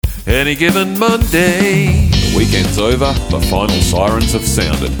Any given Monday. The weekend's over, the final sirens have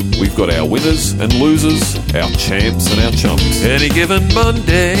sounded. We've got our winners and losers, our champs and our chumps. Any given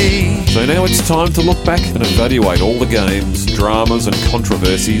Monday. So now it's time to look back and evaluate all the games, dramas and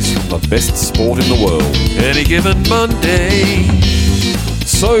controversies from the best sport in the world. Any given Monday.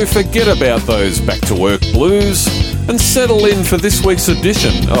 So forget about those back-to-work blues and settle in for this week's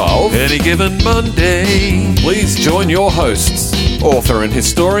edition of Any Given Monday. Please join your hosts, author and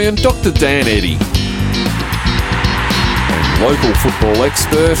historian Dr. Dan Eddy, and local football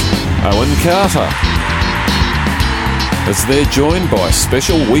expert Owen Carter, as they're joined by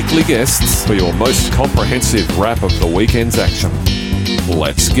special weekly guests for your most comprehensive wrap of the weekend's action.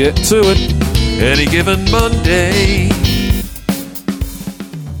 Let's get to it. Any Given Monday.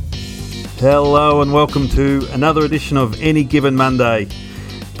 Hello and welcome to another edition of Any Given Monday,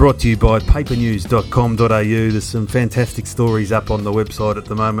 brought to you by papernews.com.au. There's some fantastic stories up on the website at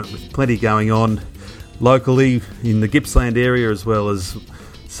the moment, with plenty going on locally in the Gippsland area, as well as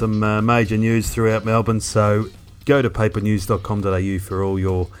some major news throughout Melbourne. So go to papernews.com.au for all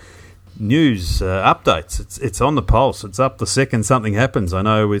your news updates. It's on the pulse. It's up the second something happens. I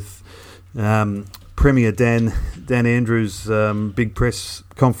know with Premier Dan Andrews' big press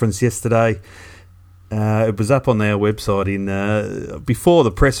conference yesterday. It was up on our website before the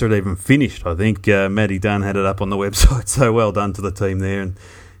presser had even finished. I think Matty Dunn had it up on the website, so well done to the team there and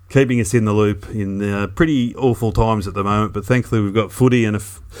keeping us in the loop in pretty awful times at the moment. But thankfully we've got footy and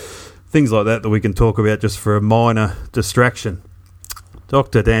things like that we can talk about just for a minor distraction.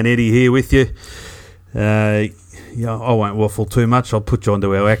 Dr. Dan Eddy here with you. I won't waffle too much. I'll put you on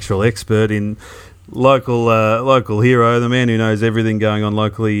to our actual expert in local hero, the man who knows everything going on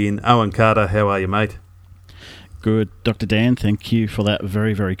locally in Owen Carter. How are you, mate? Good, Dr. Dan. Thank you for that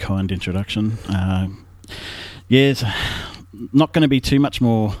very, very kind introduction. Yes, not going to be too much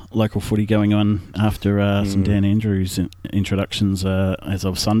more local footy going on after some Dan Andrews introductions as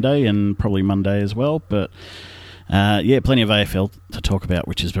of Sunday and probably Monday as well. But plenty of AFL to talk about,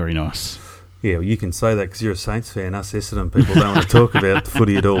 which is very nice. Yeah, well, you can say that because you're a Saints fan. Us Essendon people don't want to talk about the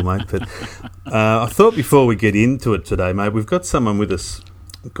footy at all, mate. But I thought before we get into it today, mate, we've got someone with us.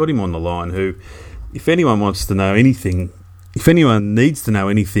 We've got him on the line who, if anyone wants to know anything, if anyone needs to know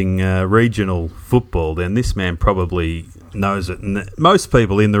anything regional football, then this man probably knows it. And most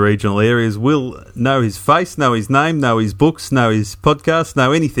people in the regional areas will know his face, know his name, know his books, know his podcast,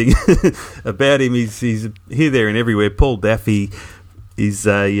 know anything about him. He's here, there and everywhere. Paul Daffy is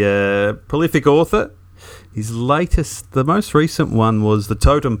a prolific author. The most recent one was The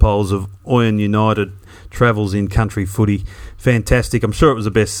Totem Poles of Oyen United Travels in Country Footy. Fantastic. I'm sure it was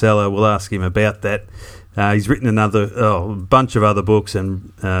a bestseller. We'll ask him about that. He's written a bunch of other books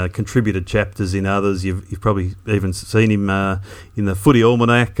and contributed chapters in others. You've probably even seen him in the Footy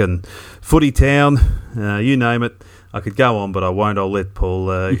Almanac and Footy Town, you name it. I could go on, but I won't. I'll let Paul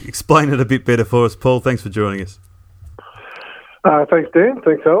explain it a bit better for us. Paul, thanks for joining us. Thanks, Dan.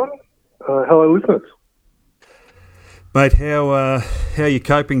 Thanks, Owen. Hello, listeners. Mate, how are you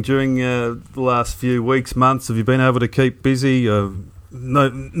coping during the last few weeks, months? Have you been able to keep busy?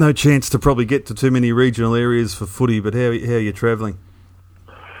 No chance to probably get to too many regional areas for footy, but how are you travelling?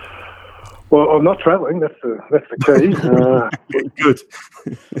 Well, I'm not travelling. That's the key. Good.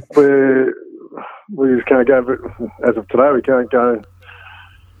 We just can't go. As of today, we can't go.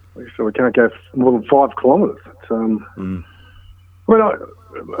 So we can't go more than 5 kilometres. I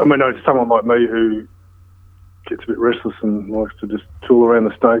mean, someone like me who gets a bit restless and likes to just tool around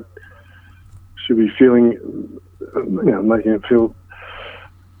the state should be feeling, making it feel,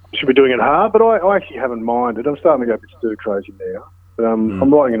 should be doing it hard, but I actually haven't minded. I'm starting to go a bit stir crazy now. But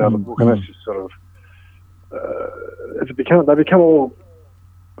I'm writing another book, and that's just sort of, they become all,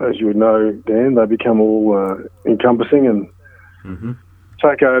 as you would know, Dan, they become all encompassing and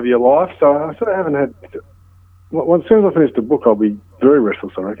take over your life. So I sort of haven't had. Well, as soon as I finish the book, I'll be very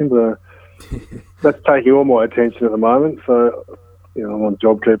restless, I reckon. But that's taking all my attention at the moment. So, I'm on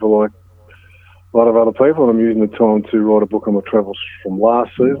JobKeeper like a lot of other people, and I'm using the time to write a book on my travels from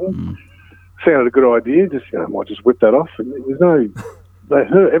last season. Sounded a good idea. Just, I might just whip that off. They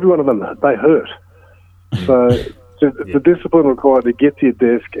hurt. Every one of them, they hurt. So the discipline required to get to your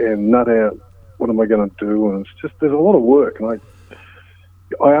desk and nut out, what am I going to do? And it's just, there's a lot of work. And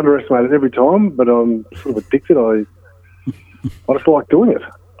I underestimate it every time, but I'm sort of addicted. I just like doing it,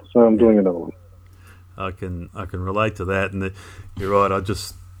 so I'm doing another one. I can relate to that, and you're right. I've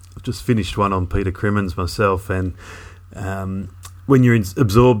just finished one on Peter Crimmins myself, and when you're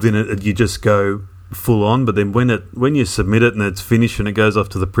absorbed in it, you just go full on. But then when you submit it and it's finished and it goes off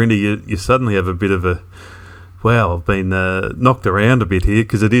to the printer, you suddenly have a bit of a wow, I've been knocked around a bit here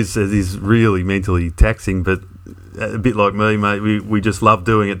because it is really mentally taxing. But a bit like me, mate, we just love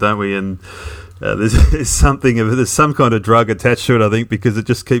doing it, don't we? And there's some kind of drug attached to it, I think, because it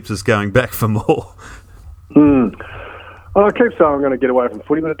just keeps us going back for more. Well, I keep saying I'm going to get away from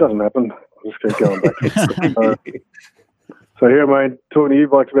footy, but it doesn't happen. I just keep going back. So here am I talking to you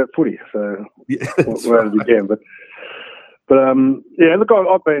blokes about footy. So where did we begin? But yeah, look,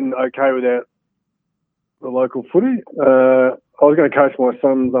 I've been okay without the local footy. I was going to coach my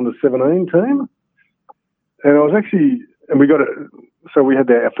son's under 17 team, and I was actually, and we got it. So we had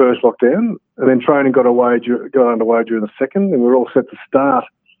our first lockdown, and then training got underway during the second, and we were all set to start.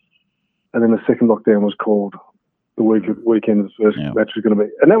 And then the second lockdown was called. The weekend the first match was going to be,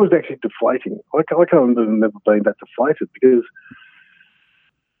 and that was actually deflating. I can't remember never being that deflated because,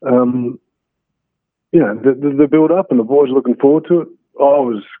 the build up and the boys were looking forward to it. I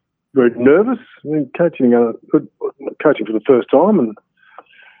was very nervous. I mean, coaching for the first time, and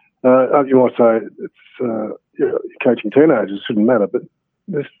you might say it's coaching teenagers, it shouldn't matter, but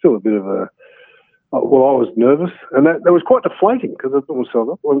there's still a bit of a. Well, I was nervous, and that was quite deflating because I thought myself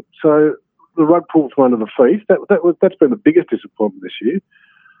up. So the rug pulled from under the feet. That's been the biggest disappointment this year.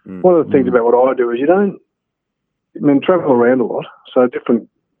 One of the things about what I do is travel around a lot, so different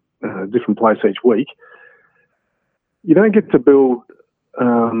place each week. You don't get to build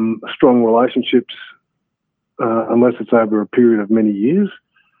strong relationships unless it's over a period of many years.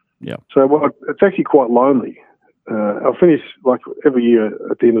 Yeah. So it's actually quite lonely. I'll finish like every year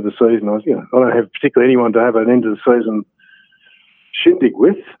at the end of the season. I don't have particularly anyone to have an end of the season shindig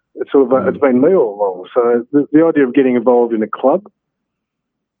with. It's it's been me all along. So the idea of getting involved in a club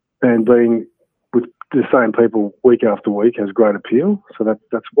and being with the same people week after week has great appeal. So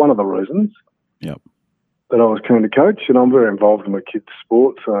that's one of the reasons. Yep. That I was keen to coach, and I'm very involved in my kids'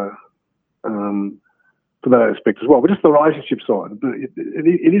 sport. So for that aspect as well, but just the relationship side,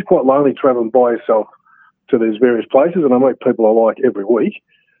 it is quite lonely travelling by yourself to these various places, and I meet people I like every week,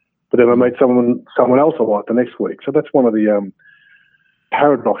 but then I meet someone else I like the next week. So that's one of the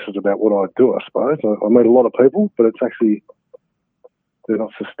paradoxes about what I do, I suppose. I meet a lot of people, but it's actually they're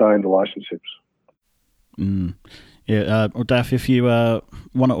not sustained relationships. Yeah, well, Daff, if you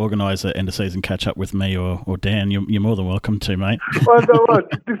want to organise an end-of-season catch-up with me or Dan, you're more than welcome to, mate. Well,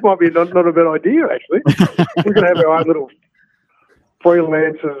 this might be not a bad idea, actually. We're going to have our own little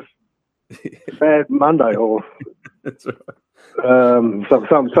freelancers bad Monday or That's right.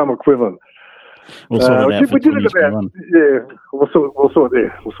 some equivalent. We'll sort it out. We did it about, we'll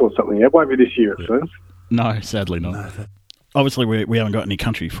sort something out. It won't be this year, it seems. No, sadly not. No. Obviously, we haven't got any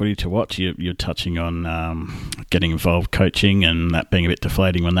country footy to watch. You're touching on getting involved coaching and that being a bit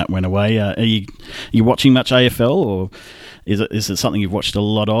deflating when that went away. Are you watching much AFL, or is it something you've watched a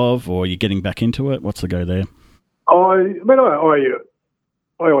lot of, or are you getting back into it? What's the go there? I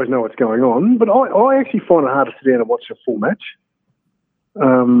always know what's going on, but I actually find it hard to sit down and watch a full match.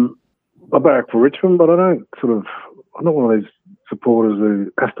 I back for Richmond, but I'm not one of these supporters who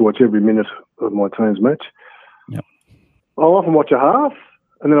has to watch every minute of my team's match. Yep. I'll often watch a half,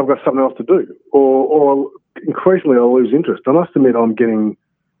 and then I've got something else to do, or increasingly I'll lose interest. I must admit, I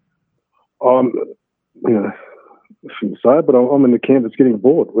shouldn't say it, but I'm in the camp that's getting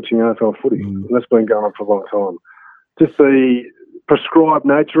bored watching AFL footy, and that's been going on for a long time. Just the prescribed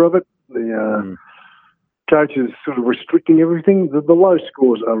nature of it, the coaches sort of restricting everything. The low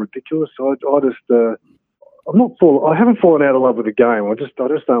scores are ridiculous. I haven't fallen out of love with the game. I just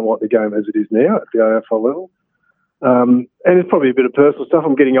don't like the game as it is now at the AFL level. And it's probably a bit of personal stuff.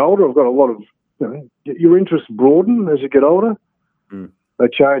 I'm getting older. I've got a lot of, your interests broaden as you get older. They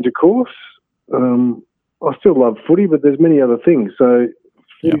change, of course. I still love footy, but there's many other things. So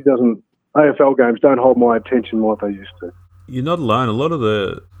AFL games don't hold my attention like they used to. You're not alone. A lot of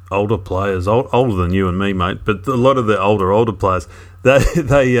the older players, older than you and me, mate, but a lot of the older players, they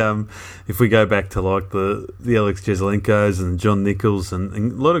if we go back to like the Alex Jeselenkos and John Nichols and a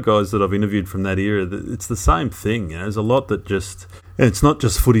lot of guys that I've interviewed from that era, it's the same thing. There's a lot that just, and it's not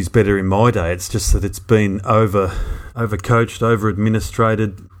just footy's better in my day, it's just that it's been over-coached,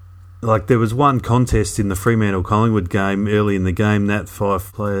 over-administrated. Like there was one contest in the Fremantle-Collingwood game early in the game, Nat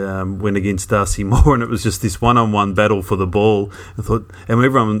Fyfe went against Darcy Moore, and it was just this one-on-one battle for the ball. I thought, and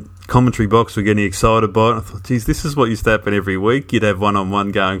everyone commentary box were getting excited by it. I thought, geez, this is what used to happen every week. You'd have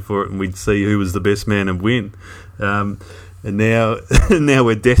one-on-one going for it, and we'd see who was the best man and win. And now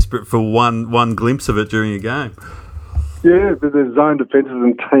we're desperate for one glimpse of it during a game. Yeah, there's zone defences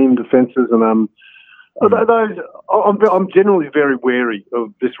and team defences, and I'm generally very wary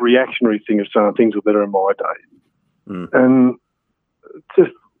of this reactionary thing of saying things were better in my day. And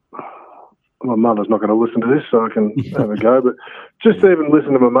just, my mother's not going to listen to this, so I can have a go. But just even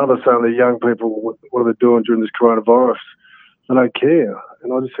listen to my mother saying to young people what they're doing during this coronavirus, they don't care.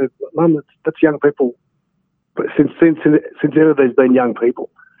 And I just said, Mum, that's young people. But since ever there's been young people.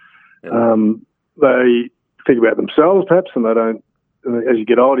 Yeah. They think about themselves perhaps, and they don't. And as you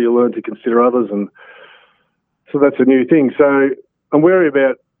get older, you learn to consider others, and so that's a new thing. So I'm wary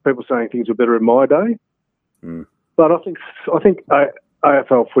about people saying things were better in my day, but I think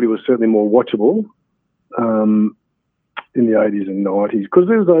AFL footy was certainly more watchable in the 80s and 90s because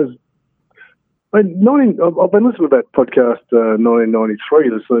there was those. I've been listening to that podcast 1993,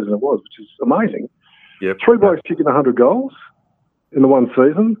 the season it was, which is amazing. Yep. 3 blokes kicking 100 goals in the one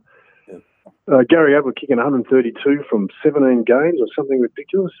season. Gary Ablett kicking 132 from 17 games or something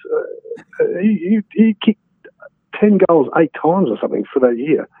ridiculous. He kicked 10 goals 8 times or something for that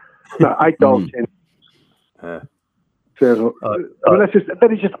year. No, 8 goals 10. Sounds. I mean, that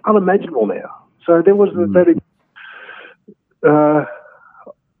is just unimaginable now. So there was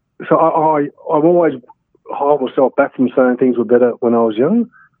so I'm always hold myself back from saying things were better when I was young,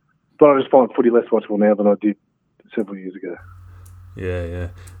 but I just find footy less watchable now than I did several years ago.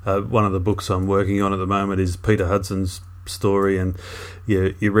 Yeah. One of the books I'm working on at the moment is Peter Hudson's story, and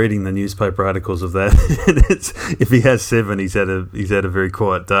you're reading the newspaper articles of that. If he has 7, he's had a very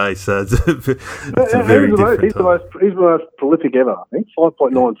quiet day. So it's a very different. He's the most prolific ever. I think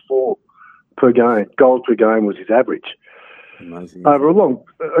 5.94 per game, goals per game was his average. Amazing. Over a long,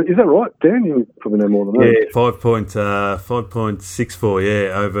 is that right, Dan? You probably know more than that. Yeah, 5.64.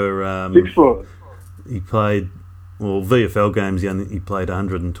 Yeah, over 6 he played. Well, VFL games, he played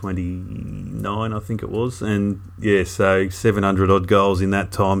 129, I think it was, and so 700 odd goals in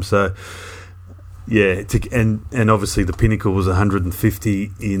that time. So, and obviously the pinnacle was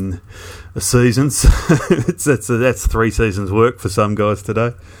 150 in a season. So that's 3 seasons' work for some guys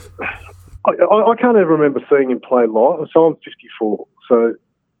today. I can't ever remember seeing him play live. So I'm 54. So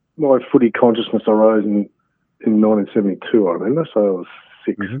my footy consciousness arose in 1972. I remember. So I was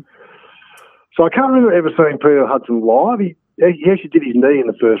 6. Mm-hmm. So I can't remember ever seeing Peter Hudson live. He actually did his knee in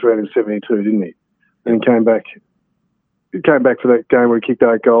the first round in 72, didn't he? And came back for that game where he kicked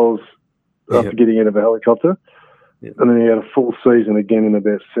 8 goals after getting out of a helicopter. Yep. And then he had a full season again in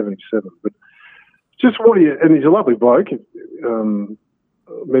about 77. But just and he's a lovely bloke.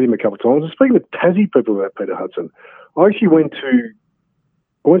 Met him a couple of times. And speaking of Tassie people about Peter Hudson, I actually went to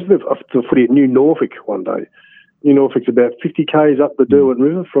the footy at New Norfolk one day. New Norfolk's about 50 k's up the Derwent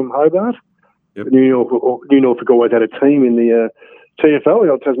River from Hobart. Yep. New Norfolk always had a team in the TFL,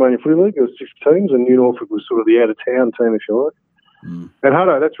 the old Tasmanian Footy League. There was 6 teams, and New Norfolk was sort of the out-of-town team, if you like. And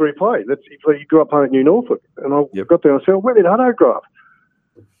Hutto, that's where he played. He grew up playing at New Norfolk. And I got there and I said, where did Hutto grow up?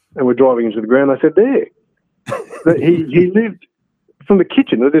 And we're driving into the ground. I said, there. he lived from the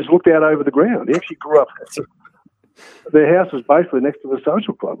kitchen. They just looked out over the ground. He actually grew up. Their house was basically next to the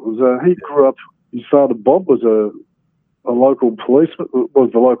social club. He grew up. His father Bob was a local policeman.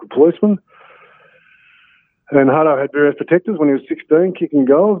 Was the local policeman. And Hutto had various protectors when he was 16, kicking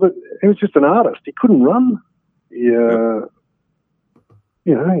goals. But he was just an artist. He couldn't run.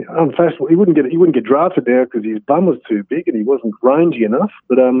 Unfashionable. He wouldn't get drafted now because his bum was too big and he wasn't rangy enough.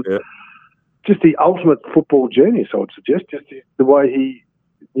 But just the ultimate football genius, I would suggest. Just the way he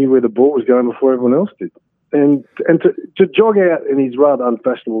knew where the ball was going before everyone else did, and to jog out in his rather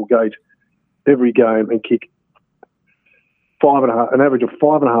unfashionable gait every game and kick an average of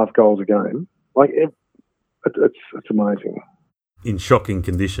 5.5 goals a game, it's amazing. In shocking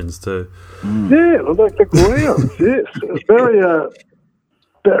conditions too. Yeah, like the grounds. Yes, very.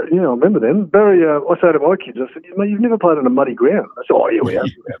 I remember them. Barry, I say to my kids, I said, "You've never played on a muddy ground." I said, "Oh, yeah, we have."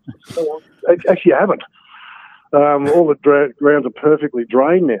 Actually, I haven't. All the grounds are perfectly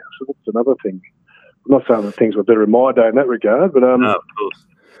drained now, so that's another thing. I'm not saying that things were better in my day in that regard, but no, of course.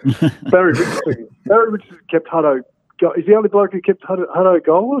 Barry Richardson kept Hutto. Is the only bloke who kept Hutto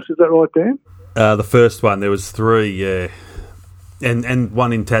goalless? Is that right, Dan? The first one, there was 3, yeah, and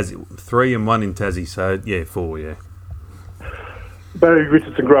 1 in Tassie, 3 and 1 in Tassie. So 4, yeah. Barry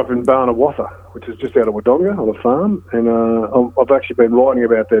Richardson grew up in Barnawatha, which is just out of Wodonga on a farm, and I've actually been writing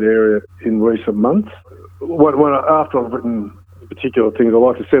about that area in recent months. After I've written particular things, I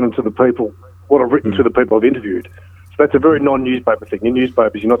like to send them to the people, what I've written to the people I've interviewed. So that's a very non-newspaper thing. In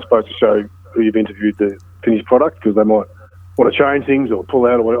newspapers, you're not supposed to show who you've interviewed the finished product because they might want to change things or pull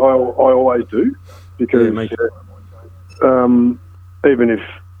out or whatever. I always do because even if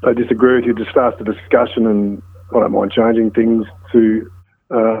they disagree with you, it just starts the discussion, and I don't mind changing things to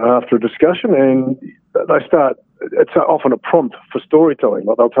after a discussion, and they start. It's often a prompt for storytelling.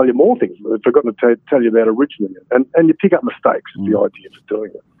 Like they'll tell you more things they've forgotten to tell you about originally, and you pick up mistakes. Is the idea for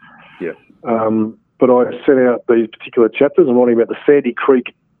doing it. Yeah. But I sent out these particular chapters. I'm writing about the Sandy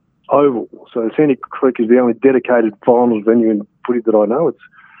Creek Oval. So Sandy Creek is the only dedicated finals venue in footy that I know. It's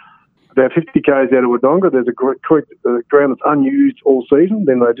about 50 k's out of Wodonga. There's a creek, ground that's unused all season.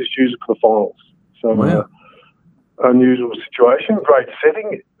 Then they just use it for the finals. So wow. Unusual situation, great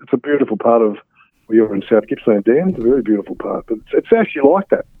setting. It's a beautiful part of, well, you're in South Gippsland, Dan. It's a really beautiful part. But it's actually like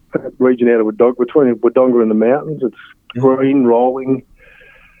that region out of Wodonga, between Wodonga and the mountains. It's green, rolling.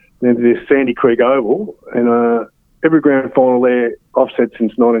 Then there's Sandy Creek Oval, and every grand final there I've said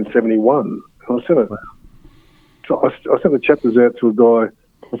since 1971. And I sent the chapters out to a guy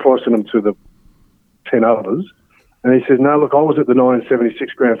before I sent them to the 10 others, and he says, "No, look, I was at the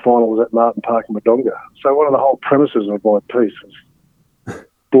 1976 grand final. Was at Martin Park in Wodonga." So one of the whole premises of my piece was,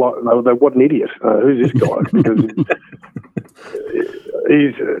 what an idiot! Who's this guy? Because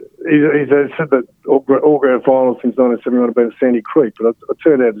he's said that all grand finals since 1971 have been at Sandy Creek, but it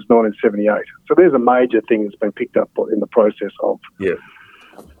turned out it's 1978. So there's a major thing that's been picked up in the process of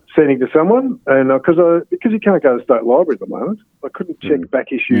sending to someone, and because you can't go to the State Library at the moment, I couldn't check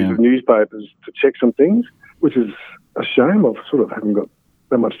back issues of newspapers to check some things, which is a shame. I sort of haven't got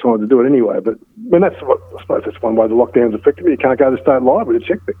that much time to do it anyway. But I mean, I suppose that's one way the lockdown's affected me. You can't go to the State Library to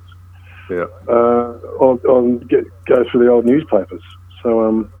check things. Yeah. Go through the old newspapers.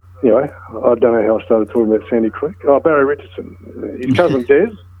 So, anyway, I don't know how I started talking about Sandy Creek. Barry Richardson. His cousin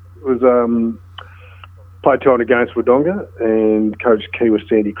Des was played time against Wodonga and coached Kiwa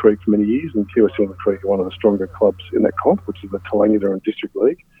Sandy Creek for many years. And Kiwa Sandy Creek are one of the stronger clubs in that comp, which is the Tallangatta District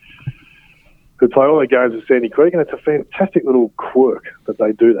League, who play all their games at Sandy Creek. And it's a fantastic little quirk that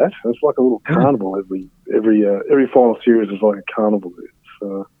they do that. And it's like a little carnival. Every final series is like a carnival.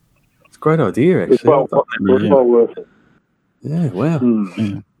 So it's a great idea, actually. It's well worth it. Yeah, wow.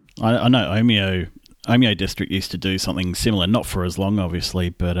 Yeah. I know Omeo District used to do something similar, not for as long, obviously,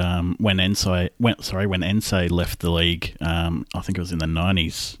 but when Ensay left the league, I think it was in the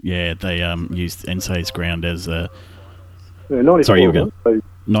 90s. Yeah, they used Ensay's ground as a. Yeah, 94. Sorry, you were going.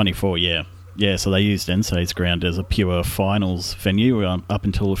 94. Yeah. Yeah, so they used Ensay's ground as a pure finals venue up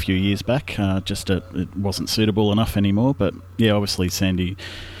until a few years back. It wasn't suitable enough anymore, but yeah, obviously Sandy.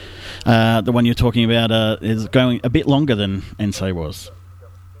 The one you're talking about is going a bit longer than Ensay was.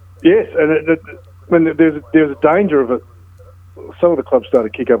 Yes, and there's a danger of it. Some of the clubs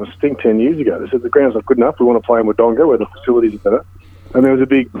started to kick up a stink 10 years ago. They said the ground's not good enough. We want to play in Wodonga where the facilities are better. And there was a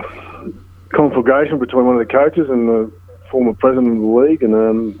big conflagration between one of the coaches and the former president of the league. And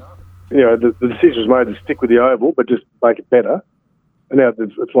the decision was made to stick with the oval, but just make it better. And now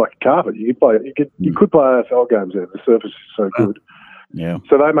it's like a carpet. You could play AFL games there. The surface is so good. Yeah.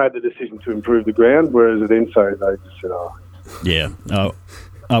 So they made the decision to improve the ground, whereas at Ensay they just said, Yeah.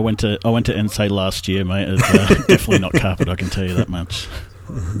 I went to Ensay last year, mate. It's definitely not carpet, I can tell you that much.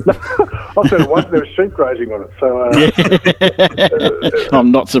 I've seen it once. There was sheep grazing on it, so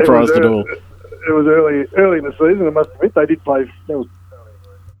I'm not surprised at all. It was early in the season. I must admit they did play. That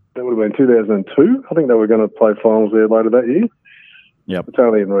would have been 2002. I think they were going to play finals there later that year. Yep. It's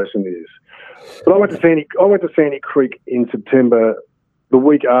only in recent years. But I went to Sandy Creek in September, the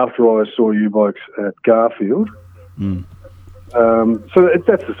week after I saw you blokes at Garfield. Mm. So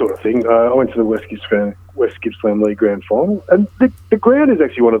that's the sort of thing. I went to the West Gippsland League Grand Final, and the ground is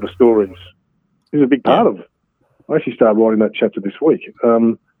actually one of the stories. It's a big part of it. I actually started writing that chapter this week.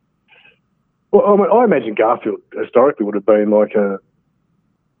 I imagine Garfield historically would have been like I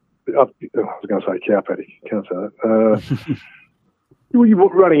was going to say cow paddock. Can't say that. You were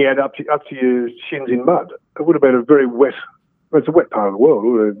running out up to your shins in mud. It would have been a very wet. Well, it's a wet part of the world. It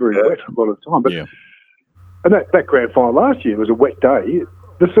would have been very wet a lot of the time. But and that grand final last year was a wet day.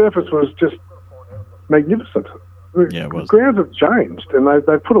 The surface was just magnificent. Yeah, it was. The grounds have changed, and they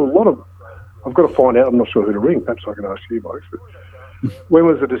put a lot of. I've got to find out. I'm not sure who to ring. Perhaps I can ask you, folks. But when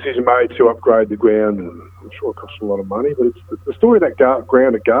was the decision made to upgrade the ground? And I'm sure it cost a lot of money. But it's the story of that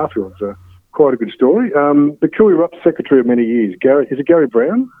ground at Garfield's quite a good story. The Killy-Rupp secretary of many years, is it Gary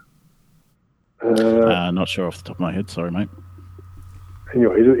Brown? Not sure off the top of my head. Sorry, mate.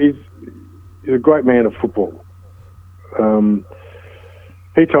 Anyway, he's a great man of football.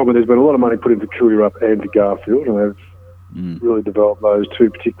 He told me there's been a lot of money put into Killy-Rupp and to Garfield, and they've really developed those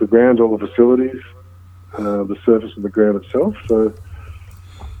two particular grounds, all the facilities, the surface of the ground itself. So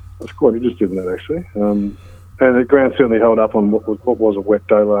I was quite interested in that, actually. And the ground certainly held up on what was a wet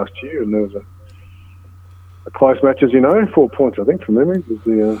day last year, and there was a close match, as you know, 4 points, I think, from memory, was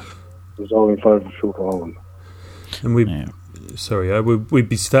the result in favour of Phillip Island. And we'd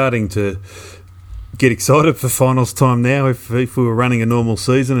be starting to get excited for finals time now if we were running a normal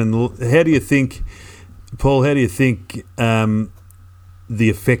season. And how do you think, Paul, the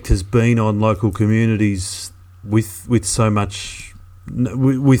effect has been on local communities with so much,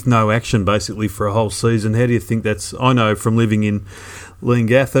 with no action basically for a whole season. How do you think that's? I know from living in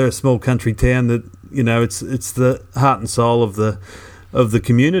Leongatha, a small country town, that it's the heart and soul of the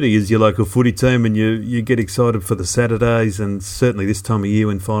community is your local footy team, and you get excited for the Saturdays, and certainly this time of year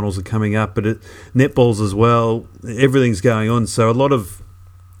when finals are coming up, but netballs as well. Everything's going on, so a lot of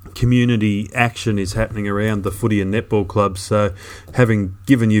community action is happening around the footy and netball clubs. So,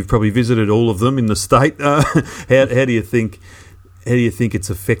 given you've probably visited all of them in the state, how do you think it's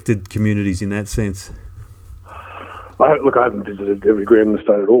affected communities in that sense? I haven't visited every ground in the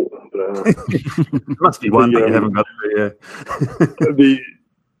state at all. But, must be one that you haven't got to. Yeah.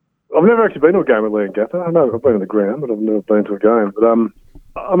 I've never actually been to a game at Leongatha. I know I've been to the ground, but I've never been to a game.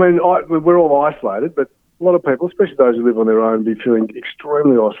 But we're all isolated, but a lot of people, especially those who live on their own, be feeling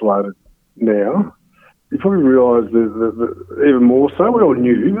extremely isolated now. You probably realise that even more so. We all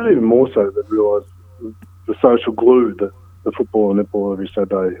knew, but even more so, they realise the social glue that the football and netball every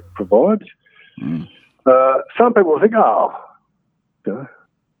Saturday provides. Mm. Some people think, gone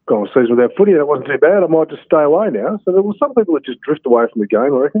a season without footy and it wasn't too bad, I might just stay away now. So there were some people that just drift away from the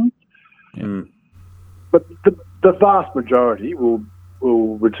game, I reckon. Mm. But the vast majority will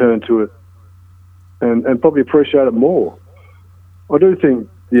return to it and probably appreciate it more. I do think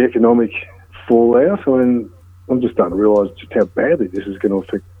the economic fallout, I'm just starting to realise just how badly this is going to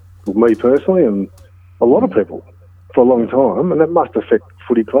affect me personally and a lot of people for a long time, and that must affect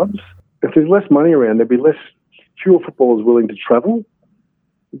footy clubs. If there's less money around, there'd be fewer footballers willing to travel.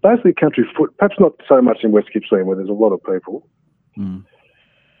 Basically, country foot, perhaps not so much in West Gippsland where there's a lot of people. Mm.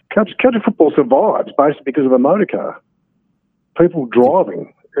 Country football survives basically because of a motor car. People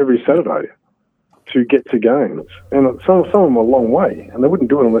driving every Saturday to get to games. And some of them are a long way, and they wouldn't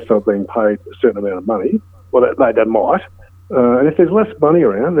do it unless they were being paid a certain amount of money. Well, they might. And if there's less money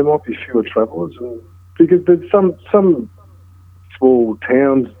around, there might be fewer travellers. Because there's some small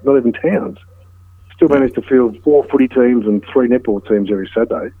towns, not even towns, still manage to field 4 footy teams and 3 netball teams every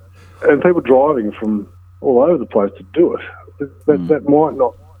Saturday. And people driving from all over the place to do it. That might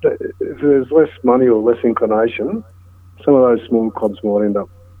not... If there's less money or less inclination, some of those small clubs might end up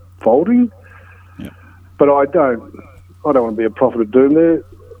folding. Yeah. But I don't want to be a prophet of doom there.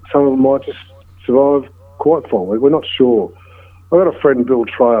 Some of them might just survive quite fine. We're not sure. I've got a friend, Bill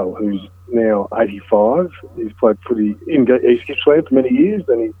Trail, who's now 85. He's played footy in East Gippsland for many years,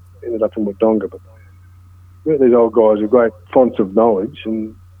 then he ended up in Wodonga. But these old guys are great fonts of knowledge,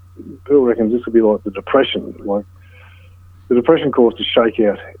 and Bill reckons this will be like the Depression. Like the Depression caused a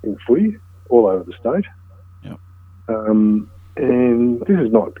shakeout in footy all over the state. Yep. And this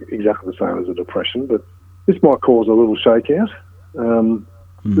is not exactly the same as a Depression, but this might cause a little shakeout.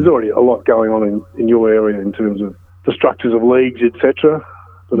 There's already a lot going on in your area in terms of the structures of leagues, etc.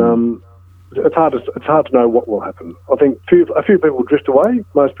 But it's hard to know what will happen. I think a few people will drift away.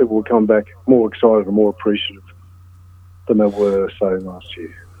 Most people will come back more excited and more appreciative than they were, say, last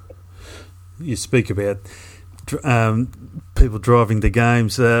year. You speak about people driving to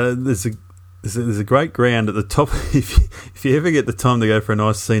games. There's a great ground at the top. If you ever get the time to go for a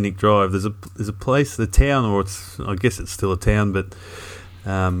nice scenic drive, there's a place, the town, or I guess it's still a town, but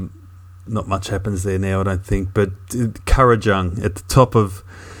not much happens there now, I don't think. But Currajong at the top of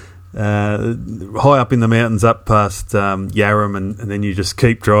high up in the mountains, up past Yarram, and then you just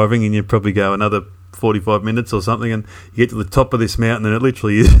keep driving, and you probably go another 45 minutes or something, and you get to the top of this mountain, and it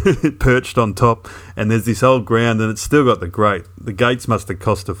literally is perched on top, and there's this old ground, and it's still got the gates must have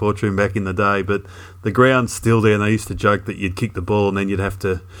cost a fortune back in the day, but the ground's still there, and they used to joke that you'd kick the ball and then you'd have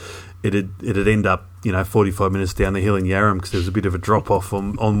to, it'd end up 45 minutes down the hill in Yarram because there was a bit of a drop off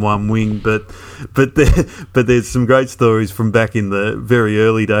on one wing, but there's some great stories from back in the very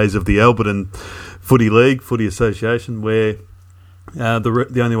early days of the Alberton Footy League, Footy Association, where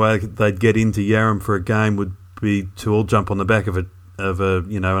the only way they'd get into Yarram for a game would be to all jump on the back of an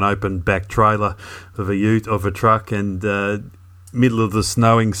open back trailer of a truck, and middle of the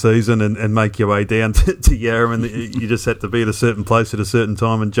snowing season, and make your way down to Yarram, and you just had to be at a certain place at a certain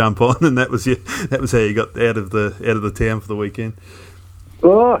time and jump on, and that was how you got out of the town for the weekend.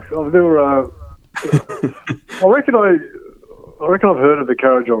 Oh, I've never. I reckon I've heard of the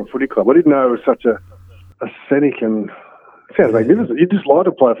Currajong Footy Club. I didn't know it was such a scenic and sounds magnificent. You'd just like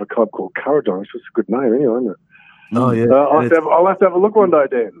to play for a club called Currajong. It's just a good name, anyway, isn't it? Oh yeah. I'll have to have a look one day,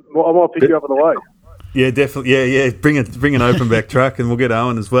 Dan. I might pick you up on the way. Yeah, definitely. Yeah. Bring an open back truck, and we'll get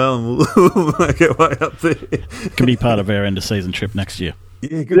Owen as well, and we'll make our way up there. Can be part of our end of season trip next year.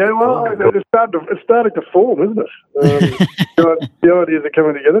 Yeah, good. Yeah, well, it's starting to form, isn't it? The ideas are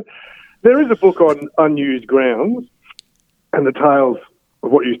coming together. There is a book on unused grounds and the tales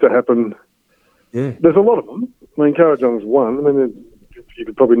what used to happen. Yeah. There's a lot of them. I mean, Kurrajong's one. I mean, you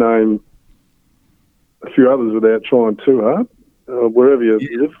could probably name a few others without trying too hard. Wherever you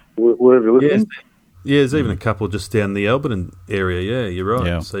live, wherever you're listening. Yeah, there's even a couple just down the Alberton area. Yeah, you're right.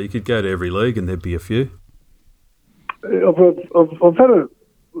 Yeah. So you could go to every league and there'd be a few. I've had a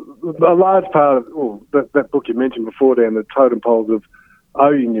large part of that book you mentioned before down the totem poles of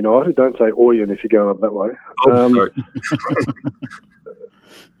Oyen United. Don't say Oyen if you're going up that way. Sorry.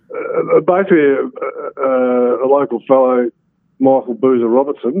 Basically, a local fellow, Michael Boozer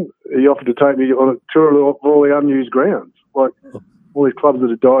Robertson, he offered to take me on a tour of all the unused grounds, like all these clubs that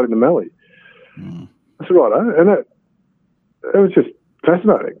had died in the Mallee. That's right, and it was just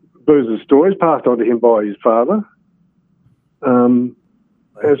fascinating. Boozer's stories passed on to him by his father.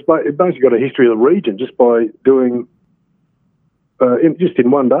 It basically got a history of the region just by doing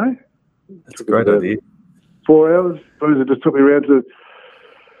in one day. That's a great idea. 4 hours. Boozer just took me around to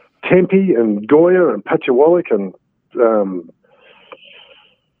Tempe and Goya and Patchawalik and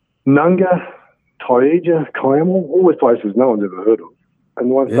Nunga, Taija, Kiamal, all these places no one's ever heard of. And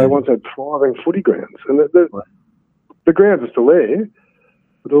they once had thriving footy grounds. And the grounds are still there,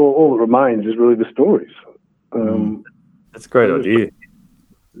 but all that remains is really the stories. That's a great idea.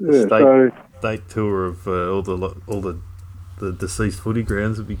 Yeah, State tour of all the deceased footy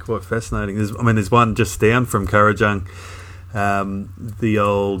grounds would be quite fascinating. There's one just down from Kurrajong, the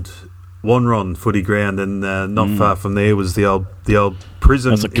old Wanron footy ground, and not far from there was the old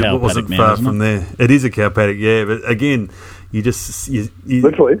prison. That's a cow it wasn't paddock far now, from there. It is a cow paddock, yeah. But again, you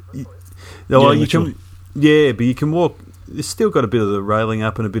literally. But you can walk. It's still got a bit of the railing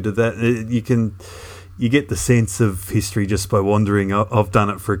up and a bit of that. You get the sense of history just by wandering. I've done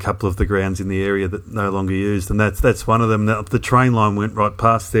it for a couple of the grounds in the area that no longer used, and that's one of them. The train line went right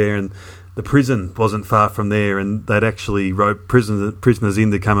past there, and the prison wasn't far from there, and they'd actually wrote prisoners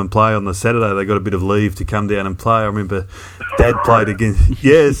in to come and play on the Saturday. They got a bit of leave to come down and play. I remember Dad played against...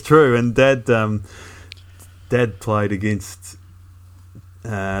 Yeah, it's true. And Dad played against...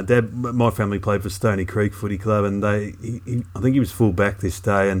 my family played for Stony Creek Footy Club, and I think he was full back this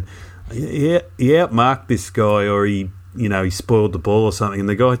day, and he outmarked this guy, or he spoiled the ball or something, and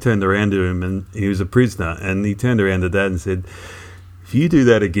the guy turned around to him, and he was a prisoner, and he turned around to Dad and said, "If you do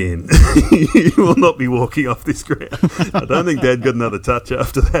that again, you will not be walking off this ground." I don't think Dad got another touch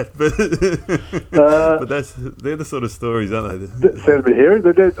after that, but they're the sort of stories, aren't they? Sounds a bit hairy.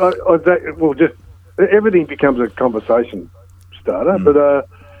 Just everything becomes a conversation starter. But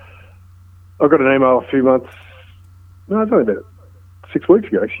I got an email a few months, it's only about 6 weeks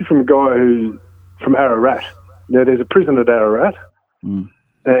ago, actually, from a guy from Ararat. Now, there's a prison at Ararat,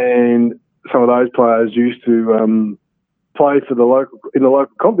 and some of those players used to play for the local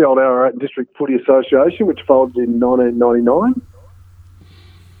comp, the old Ararat District Footy Association, which folded in 1999.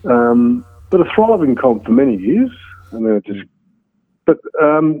 But a thriving comp for many years. And then as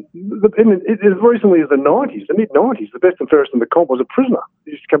recently as the 90s, the mid-90s, the best and fairest in the comp was a prisoner.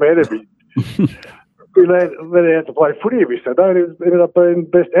 He used to come out every... we let out to play footy every Saturday, and he ended up being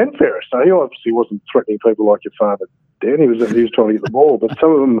best and fairest. So he obviously wasn't threatening people like your father, Dan. He was trying to get the ball, but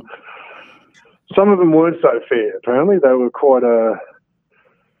some of them weren't so fair. Apparently, they were quite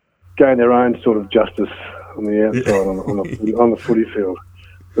gain their own sort of justice on the outside on the footy field.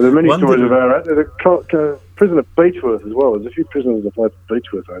 But there are many stories of Ararat. There's a prison at Beechworth as well. There's a few prisoners that played for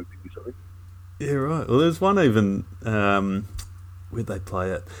Beechworth over the years, I think. Yeah, right. Well, there's one even where'd they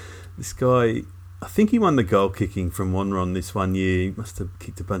play at? This guy, I think he won the goal kicking from Wanron this one year. He must have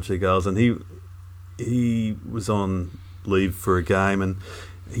kicked a bunch of goals, and he was on leave for a game, and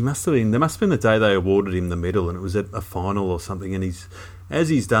there must have been the day they awarded him the medal, and it was at a final or something, and as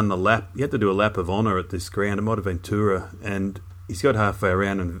he's done the lap, he had to do a lap of honour at this ground. It might have been Tura, and he's got halfway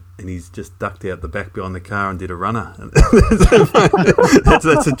around and he's just ducked out the back behind the car and did a runner.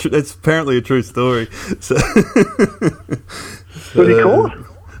 That's apparently a true story. So, was he caught?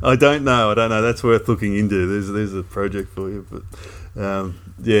 I don't know. That's worth looking into. There's a project for you. But so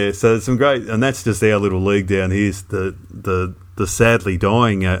there's some great, and that's just our little league down here. It's the sadly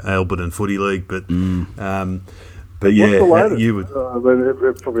dying Alberton Footy League. But but yeah, what's the latest? You would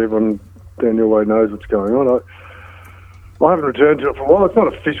probably everyone down your way knows what's going on. I haven't returned to it for a while. It's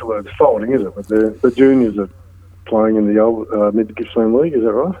not official that it's folding, is it? But the juniors are playing in the old Mid-Gippsland League, is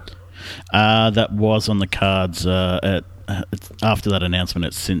that right? That was on the cards after that announcement.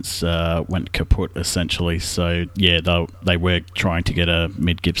 It since went kaput, essentially. So, yeah, they were trying to get a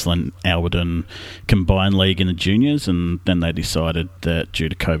Mid-Gippsland Alberton combined league in the juniors, and then they decided that due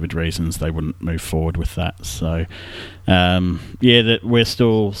to COVID reasons they wouldn't move forward with that. So, that we're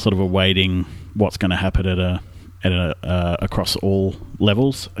still sort of awaiting what's going to happen at a across all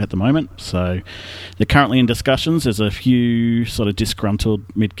levels at the moment. So they're currently in discussions. There's a few sort of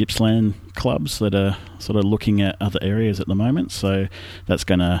disgruntled mid-Gippsland clubs that are sort of looking at other areas at the moment. So that's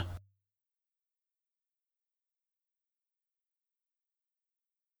going to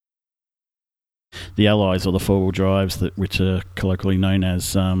the allies or the four-wheel drives, which are colloquially known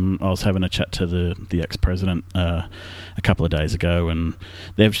as, I was having a chat to the ex-president a couple of days ago, and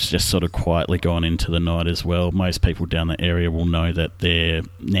they've just sort of quietly gone into the night as well. Most people down the area will know that they're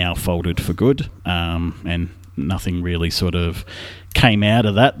now folded for good, and nothing really sort of came out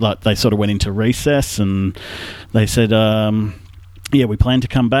of that. Like, they sort of went into recess, and they said, yeah, we plan to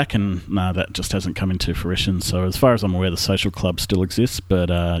come back, and no, that just hasn't come into fruition. So as far as I'm aware, the social club still exists, but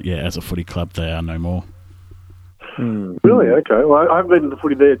yeah, as a footy club, they are no more. Really? Okay. Well, I haven't been to the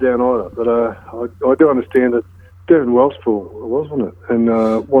footy there down either, but I do understand that Devon Wellspool, wasn't it? And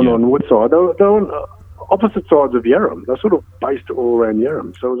one on Woodside. They were on opposite sides of Yarram. They're sort of based all around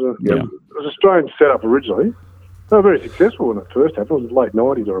Yarram. So it was a strange setup originally. They were very successful when it first happened. It was the late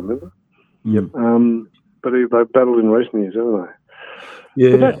 90s, I remember. Yep. But they've battled in recent years, haven't they?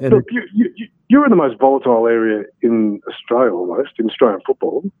 Yeah, look, you're in the most volatile area in Australia, almost, in Australian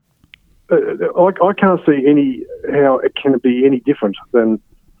football. I can't see how it can be any different than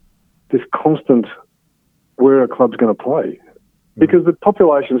this constant where a club's going to play. Because the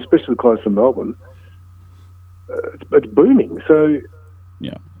population, especially close to Melbourne, it's booming. So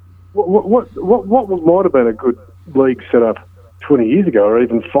yeah, what might have been a good league set up 20 years ago or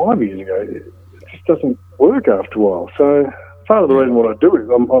even 5 years ago, it just doesn't work after a while. So part of the reason what I do is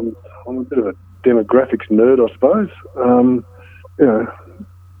I'm a bit of a demographics nerd, I suppose.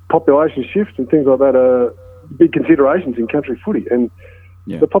 Population shift and things like that are big considerations in country footy, and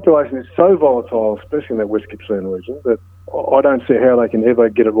the population is so volatile, especially in that West Gippsland region, that I don't see how they can ever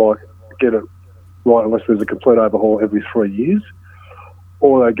get it right unless there's a complete overhaul every 3 years,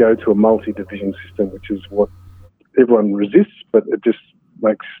 or they go to a multi-division system, which is what everyone resists, but it just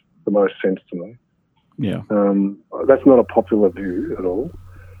makes the most sense to me. Yeah. That's not a popular view at all.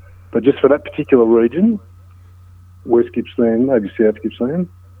 But just for that particular region, West Gippsland, maybe South Gippsland,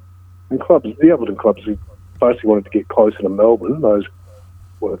 and clubs, the Alberton clubs who basically wanted to get closer to Melbourne, those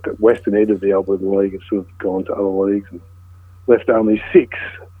at the western end of the Alberton League have sort of gone to other leagues and left only 6.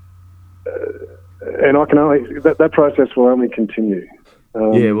 And I can only that process will only continue. I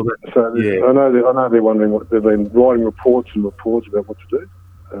know they're wondering what they've been writing reports about what to do.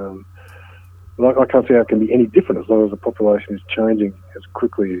 I can't see how it can be any different as long as the population is changing as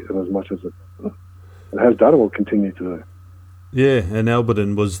quickly and as much as it has done and will continue to do. Yeah, and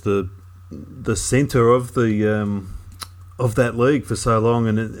Alberton was the centre of the of that league for so long,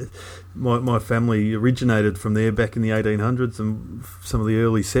 and my family originated from there back in the 1800s, and some of the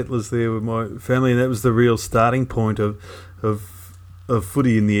early settlers there were my family, and that was the real starting point of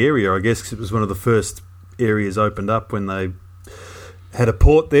footy in the area. I guess it was one of the first areas opened up when they had a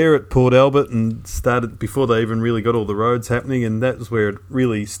port there at Port Albert and started before they even really got all the roads happening, and that was where it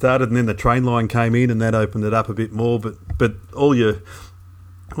really started. And then the train line came in, and that opened it up a bit more. But all your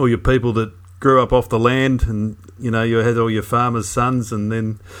people that grew up off the land, and you had all your farmers' sons, and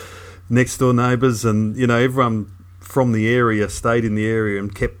then next door neighbours, and everyone from the area stayed in the area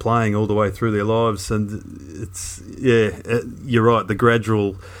and kept playing all the way through their lives. And you're right, the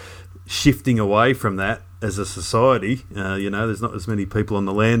gradual shifting away from that as a society. There's not as many people on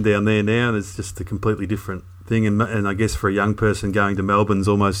the land down there now. There's just a completely different thing. And I guess for a young person going to Melbourne's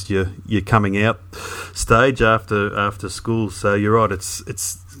almost your coming out stage after school. So you're right.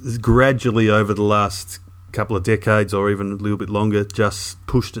 It's gradually over the last couple of decades or even a little bit longer just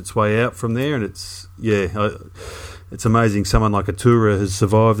pushed its way out from there. And it's amazing someone like Atura has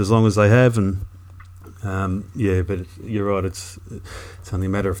survived as long as they have. And but you're right. It's only a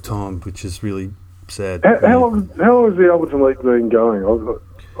matter of time, which is really sad. How long has the Alberton League been going?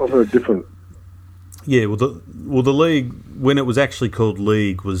 I've heard different. Yeah, well, the league, when it was actually called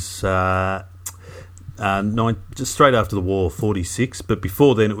league, was just straight after the war, 46. But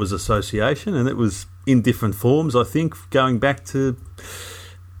before then, it was association, and it was in different forms. I think going back to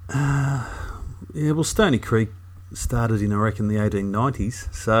Stony Creek started in, I reckon, the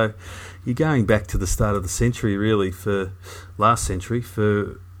 1890s. So you're going back to the start of the century, really, for last century,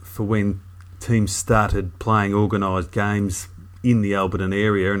 for when teams started playing organised games in the Alberton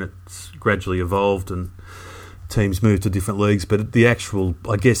area, and it's gradually evolved and teams moved to different leagues. But the actual,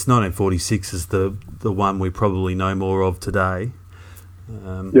 I guess, 1946 is the one we probably know more of today.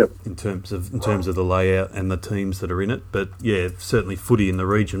 In terms of the layout and the teams that are in it. But yeah, certainly footy in the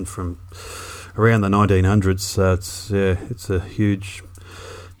region from around the 1900s. So it's a huge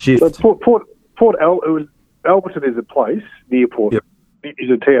shift. So Port Albert, Alberton is a place near Port. Yep.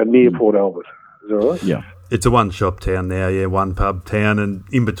 Is a town near Port Albert. Is that right? Yeah. It's a one-shop town now, yeah, one pub town, and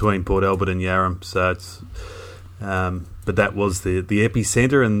in between Port Albert and Yarram. So it's, but that was the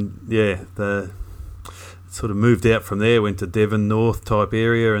epicentre, and yeah, the sort of moved out from there, went to Devon North type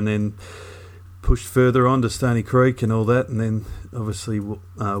area, and then pushed further on to Stony Creek and all that, and then obviously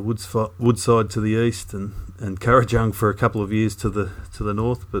Woodside to the east, and Currajong for a couple of years to the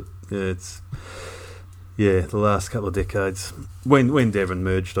north. But yeah, the last couple of decades, when Devon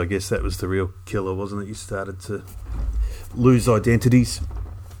merged, I guess that was the real killer, wasn't it? You started to lose identities.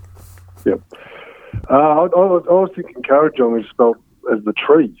 Yep. I was thinking Currajong is spelled as the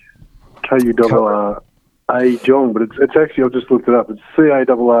tree, Kurrajong, but it's actually, I've just looked it up. It's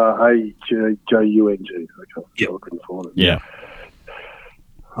Carrarajung. Yep. I couldn't find it. Yeah.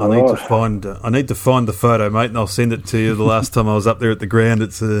 I need to find the photo, mate, and I'll send it to you. The last time I was up there at the ground,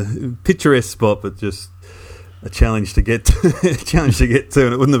 it's a picturesque spot, but just a challenge to get to, and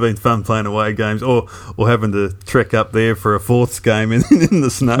it wouldn't have been fun playing away games or having to trek up there for a fourths game in the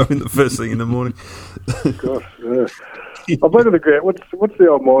snow in the first thing in the morning. Gosh, yeah. I've been to the ground. What's the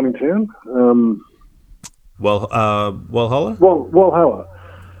old mining town? Walhalla? Walhalla.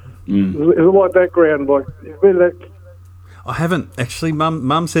 Is it like that ground? Like, is that? I haven't actually.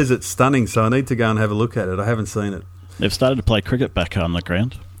 Mum says it's stunning, so I need to go and have a look at it. I haven't seen it. They've started to play cricket back on the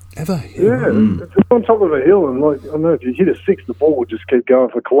ground. Have they? Yeah, it's on top of a hill, and like, I don't know, if you hit a six, the ball would just keep going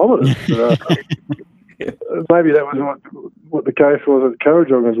for kilometres. Maybe that was what the case was at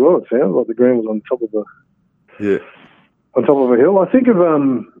Currajong as well. It sounds like the ground was on top of a hill. I think of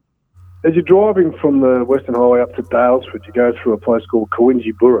as you're driving from the Western Highway up to Dalesford, you go through a place called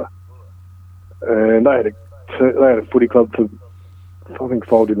Kawinji-Burra, and they had a footy club for, I think,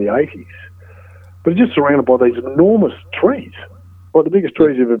 folded in the 80s, but it's just surrounded by these enormous trees. Like the biggest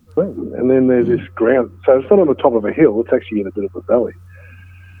trees you've ever seen. And then there's this ground. So it's not on the top of a hill. It's actually in a bit of a valley.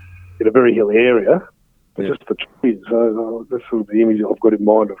 In a very hilly area. But just the trees. So that's sort of the image I've got in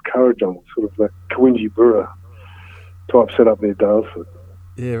mind of Currajong. Sort of that Kawinji-Burra type setup near Dalesford.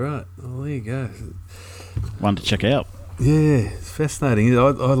 Yeah, right. Well, there you go. One to check out. Yeah, it's fascinating.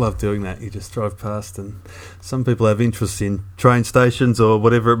 I love doing that. You just drive past, and some people have interest in train stations or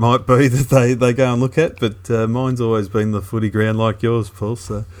whatever it might be that they go and look at, but mine's always been the footy ground like yours, Paul.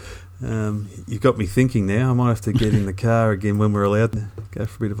 So you've got me thinking now. I might have to get in the car again when we're allowed to go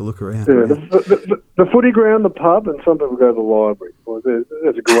for a bit of a look around. Yeah, the footy ground, the pub, and some people go to the library. Well,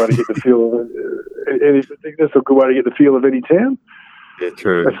 that's a good way to get the feel of it. That's a good way to get the feel of any town. Yeah,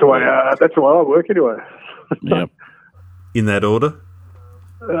 true. That's the way I work anyway. Yep. In that order?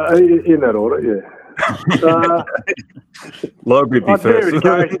 In that order, yeah. Library be first.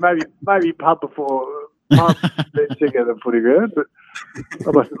 Maybe pub before pub, then check out the footy ground. But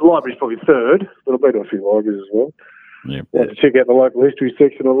the library's probably third, but I've been to a few libraries as well. Yep. Like to check out the local history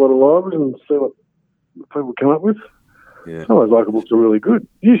section of a lot of libraries and see what people come up with. Yeah. Some of those local books are really good.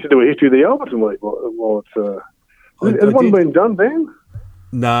 You used to do a history of the Alberton League while it's... has one been done, Dan?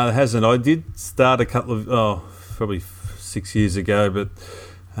 No, it hasn't. I did start a couple of... probably 6 years ago, but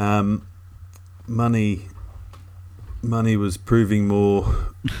money was proving more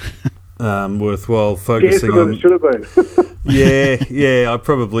worthwhile focusing on. It should have been. Yeah.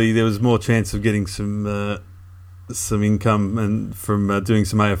 There was more chance of getting some income and from doing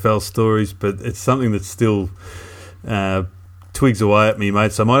some AFL stories, but it's something that still twigs away at me,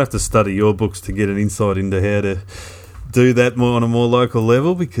 mate. So I might have to study your books to get an insight into how to do that more on a more local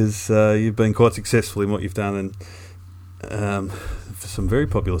level, because you've been quite successful in what you've done, and for some very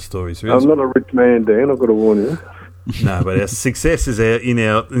popular stories. I'm not a rich man, Dan. I've got to warn you. No, but our success is in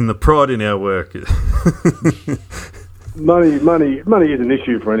the pride in our work. Money is an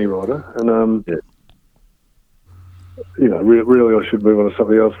issue for any writer, and really, I should move on to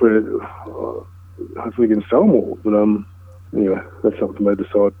something else where hopefully we can sell more. But anyway, that's something for me to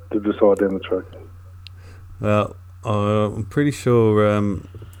decide down the track. Well, I'm pretty sure.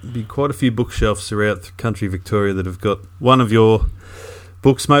 Be quite a few bookshelves throughout country Victoria that have got one of your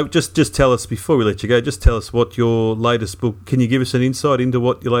books, mate. Just tell us, before we let you go, just tell us what your latest book... Can you give us an insight into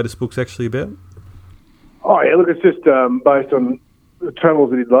what your latest book's actually about? Oh, yeah, look, it's just based on the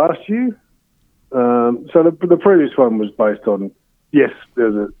travels I did last year. So the previous one was based on, yes,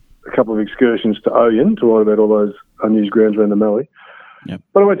 there's a couple of excursions to Oyen to write about all those unused grounds around the Mallee. Yep.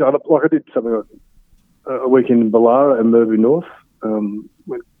 But I went to I did something like a weekend in Ballara and Murby North.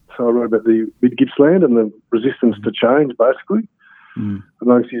 So I wrote about the Mid Gippsland and the resistance to change, basically,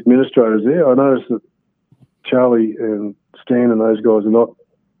 amongst the administrators there. I noticed that Charlie and Stan and those guys are not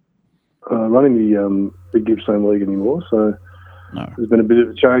running the Mid Gippsland League anymore. So No. There's been a bit of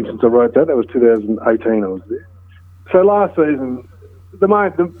a change since I wrote that. That was 2018 I was there. So last season,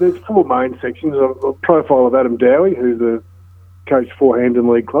 there's 4 main sections. A profile of Adam Dowie, who's a coach 4 Hampden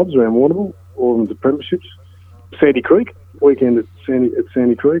League clubs around Warrnambool, all of them are premierships. Sandy Creek, weekend at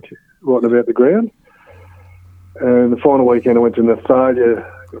Sandy Creek, right about the ground. And the final weekend I went to Nathalia,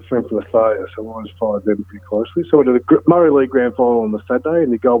 got a friend from Nathalia, so I always followed them pretty closely. So I went to the Murray League Grand Final on the Saturday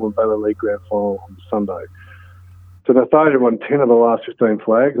and the Goulburn Valley League Grand Final on the Sunday. So Nathalia won 10 of the last 15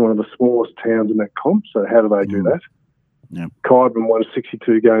 flags, one of the smallest towns in that comp. So how do they do that? Yep. Kyabram won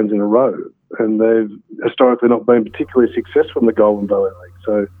 62 games in a row, and they've historically not been particularly successful in the Goulburn Valley League.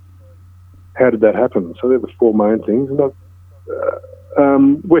 So how did that happen? So they're the 4 main things.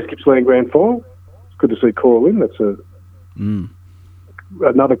 West Gippsland Grand Final. It's good to see Cora Lynn. That's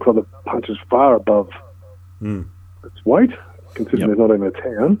another club that punches far above its weight, considering there's not even a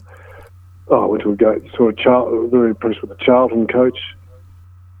town. I went to very impressed with the Charlton coach.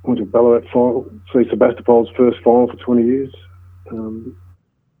 Went to Ballarat final, see Sebastopol's first final for 20 years. So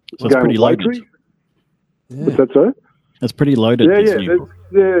it's pretty loaded. Yeah. What's that, sorry? It's pretty loaded. Yeah.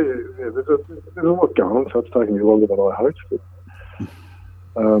 There's a lot going on, so it's taking me longer than I hoped. But,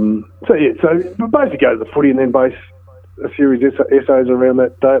 so basically go to the footy and then base a series of essays around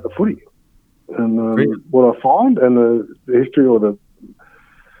that day at the footy. And what I find and the history or the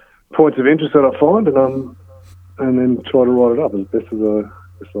points of interest that I find, and then try to write it up as best as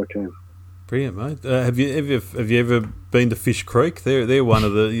I can. Brilliant, mate. Have you ever been to Fish Creek? They're one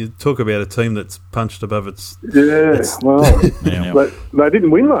of the. You talk about a team that's punched above its. Yeah, well, Yeah. they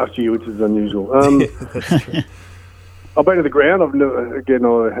didn't win last year, which is unusual. That's true. I've been to the ground. I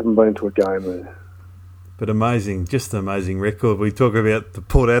haven't been to a game there. But amazing, just an amazing record. We talk about the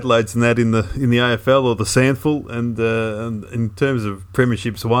Port Adelaides and that in the AFL or the Sandful, and in terms of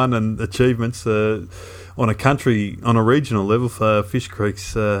premierships won and achievements on a regional level, Fish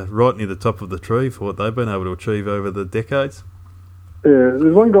Creek's right near the top of the tree for what they've been able to achieve over the decades. Yeah,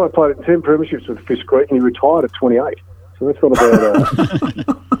 there's one guy who played at 10 premierships with Fish Creek and he retired at 28. So that's not about.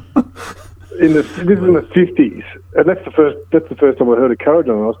 This is in the 50s, and that's the first time I heard of Courage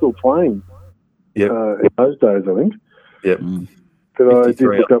on. I was still playing. In those days, I think. Yep. But I did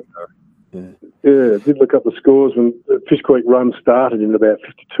look up. Did look up the scores when the Fish Creek run started in about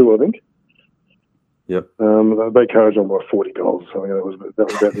 52, I think. Yep. They beat Courage on by 40 goals. So I think that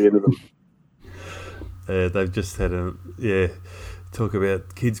was about the end of them. They've just had talk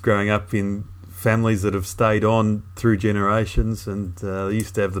about kids growing up in families that have stayed on through generations, and they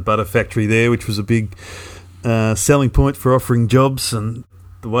used to have the butter factory there, which was a big selling point for offering jobs, and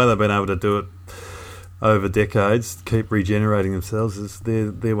the way they've been able to do it over decades, keep regenerating themselves, is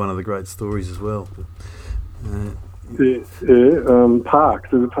they're one of the great stories as well. Park.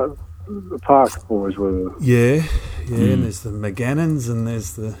 The Park boys were. And there's the McGannons, and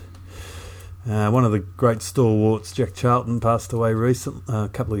there's the one of the great stalwarts, Jack Charlton, passed away a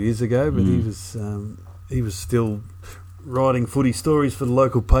couple of years ago, but he was still writing footy stories for the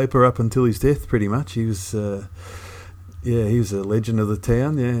local paper up until his death, pretty much. He was he was a legend of the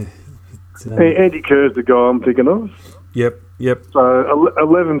town. Yeah. Andy Kerr's the guy I'm thinking of. Yep. So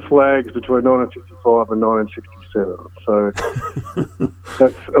 11 flags between 1955 and 1967. So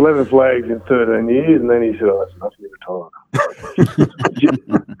that's 11 flags in 13 years, and then he said, that's enough, he retired.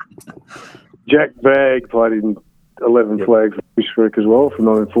 Jack Bagg played in 11 flags for Fish Creek as well, from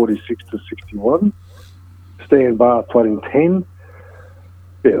 1946 to 61. Stan Barth played in 10.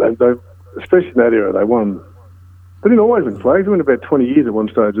 Yeah, they especially in that era, they won. They didn't always win flags. They went about 20 years at one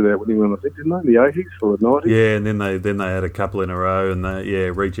stage without winning one, I think, didn't they? In the 80s or the 90s? Yeah, and then they had a couple in a row, and they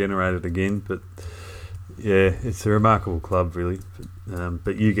regenerated again. But yeah, it's a remarkable club, really.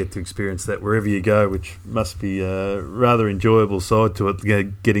 But you get to experience that wherever you go, which must be a rather enjoyable side to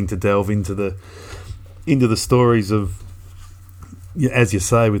it. Getting to delve into the stories of, as you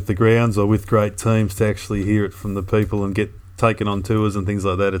say, with the grounds or with great teams, to actually hear it from the people and get taken on tours and things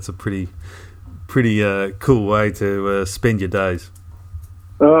like that. It's a pretty cool way to spend your days.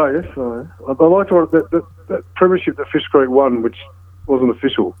 Oh, yes. I liked that premiership that Fish Creek won, which wasn't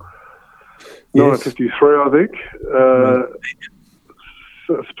official. 1953, I think.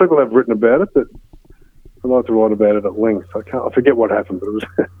 So people have written about it, but I'd like to write about it at length. I forget what happened, but it was...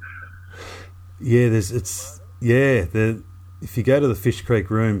 if you go to the Fish Creek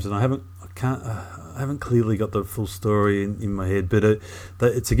rooms, and I haven't clearly got the full story in my head, but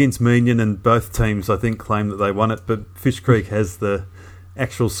it's against Meenion, and both teams, I think, claim that they won it, but Fish Creek has the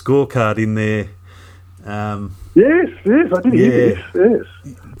actual scorecard in there. Yes, I did hear this, yes.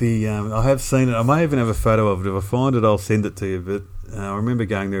 I have seen it. I may even have a photo of it. If I find it, I'll send it to you, but I remember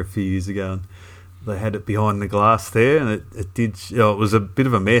going there a few years ago, and they had it behind the glass there, and it did. It was a bit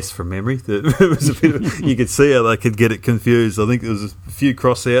of a mess from memory. It was a bit of, you could see how they could get it confused. I think there was a few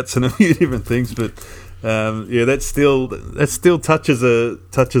cross-outs and a few different things, but that still touches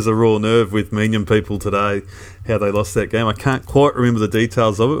a raw nerve with Meenium people today, how they lost that game. I can't quite remember the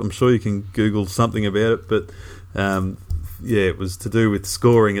details of it. I'm sure you can Google something about it, but it was to do with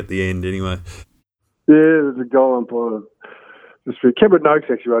scoring at the end anyway. Yeah, there's a goal umpire. Cameron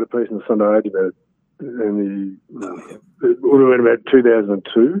Noakes actually wrote a piece in the Sunday Age about it. And it would have been about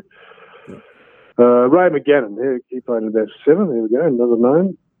 2002. Yeah. Ray McGannon, he played in about 7. There we go, another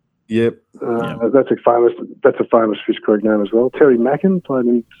name. Yep. That's a famous Fish Creek name as well. Terry Mackin played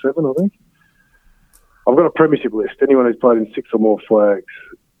in 7, I think. I've got a premiership list. Anyone who's played in 6 or more flags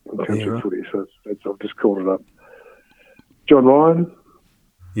in country footy, so I've just called it up. John Ryan.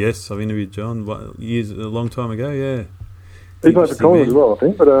 Yes, I've interviewed John a long time ago. Yeah. He played for Collingwood as well, I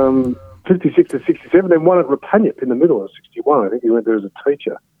think, but. 56 to 67, then won at Rapanyip in the middle of 61. I think he went there as a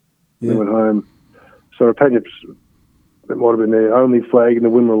teacher. Yeah. He went home. So Rapanyip's, that might have been their only flag in the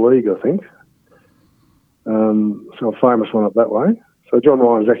Wimmera League, I think. So a famous one up that way. So John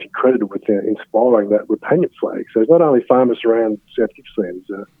Ryan is actually credited with inspiring that Rapanyip flag. So he's not only famous around South Gippsland,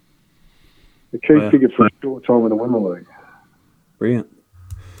 he's a key figure for a short time in the Wimmera League. Brilliant.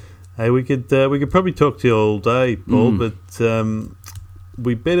 Hey, we could probably talk to you all day, Paul, but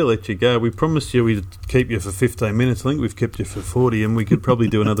we better let you go. We promised you we'd keep you for 15 minutes. I think we've kept you for 40, and we could probably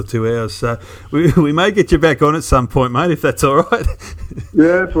do another 2 hours. So we may get you back on at some point, mate, if that's all right.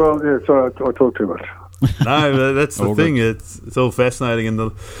 Yeah, sorry, I talk too much. No, that's the thing. It's all fascinating,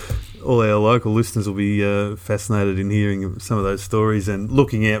 and all our local listeners will be fascinated in hearing some of those stories and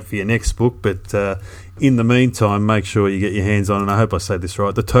looking out for your next book. But in the meantime, make sure you get your hands on, and I hope I say this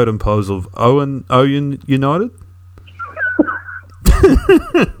right, the Totem Poles of Oyen United.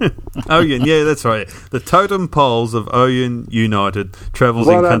 Oyen, yeah, that's right. The Totem Poles of Oyen United travels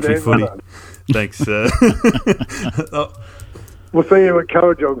in country footy. Thanks. We'll see you at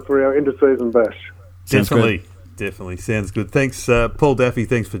Currajong for our inter-season bash. Definitely. Sounds good. Thanks, Paul Daffy.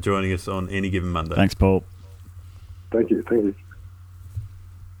 Thanks for joining us on Any Given Monday. Thanks, Paul. Thank you.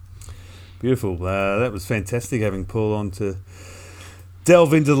 Beautiful. That was fantastic having Paul on to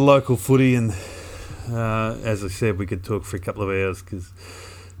delve into the local footy, and as I said, we could talk for a couple of hours because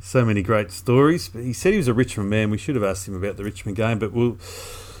so many great stories. But he said he was a Richmond man. We should have asked him about the Richmond game, but we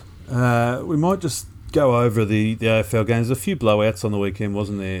might just go over the AFL games. There's a few blowouts on the weekend,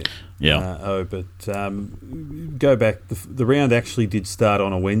 wasn't there? Yeah. But go back. The round actually did start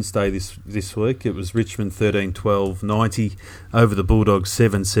on a Wednesday this week. It was Richmond 13-12-90 over the Bulldogs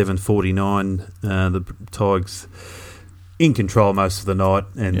 7-7-49. The Tigers in control most of the night,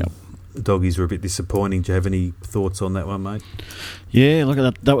 and the Doggies were a bit disappointing. Do you have any thoughts on that one, mate? Yeah, look at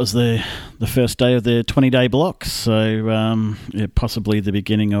that. That was the first day of the 20-day block, so possibly the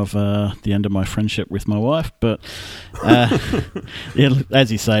beginning of the end of my friendship with my wife. But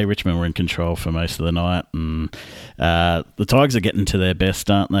as you say, Richmond were in control for most of the night, and the Tigers are getting to their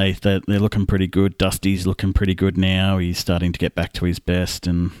best, aren't they? They're looking pretty good. Dusty's looking pretty good now. He's starting to get back to his best,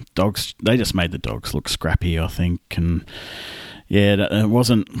 and they just made the Dogs look scrappy, I think, and. Yeah, it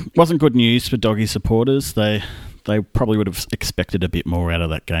wasn't good news for Doggy supporters. They probably would have expected a bit more out of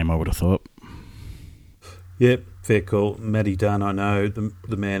that game, I would have thought. Yep, fair call. Matty Dunn, I know,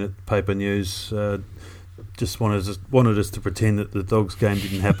 the man at Paper News, just wanted us to pretend that the Dogs game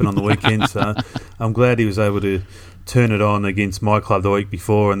didn't happen on the weekend. So I'm glad he was able to turn it on against my club the week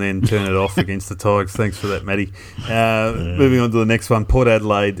before and then turn it off against the Tigers. Thanks for that, Matty. Moving on to the next one, Port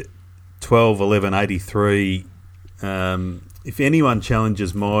Adelaide 12-11-83. If anyone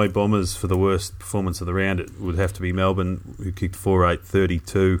challenges my Bombers for the worst performance of the round, it would have to be Melbourne, who kicked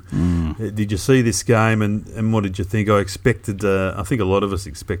 4-8-32. Did you see this game, and what did you think? I think a lot of us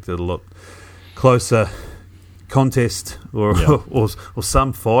expected a lot closer contest or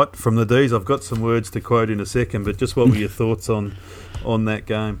some fight from the D's. I've got some words to quote in a second, but just what were your thoughts on that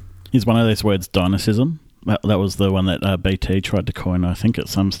game? Is one of those words dynastism? That was the one that BT tried to coin, I think, at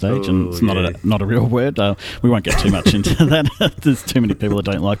some stage, and it's not a real word. We won't get too much into that. There's too many people that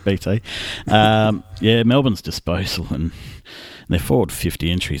don't like BT. Melbourne's disposal and their forward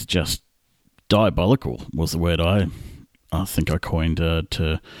 50 entries just diabolical was the word I think I coined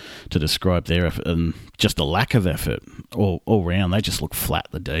to describe their effort, and just the lack of effort all round. They just looked flat,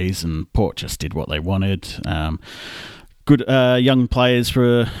 the D's, and Port just did what they wanted. Good young players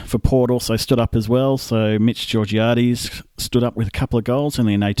for Port also stood up as well. So Mitch Georgiades stood up with a couple of goals,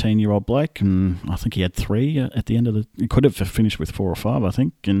 only an 18-year-old bloke, and I think he had 3 at the end of he could have finished with 4 or 5, I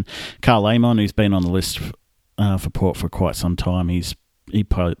think. And Carl Amon, who's been on the list for Port for quite some time, he's he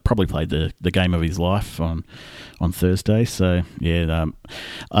probably played the game of his life on Thursday. So yeah,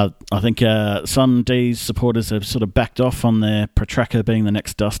 I think some D's supporters have sort of backed off on their Petrarca being the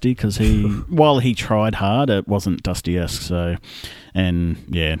next Dusty, because while he tried hard, it wasn't Dusty-esque. So, and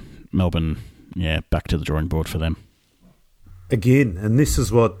yeah, Melbourne, back to the drawing board for them again. And this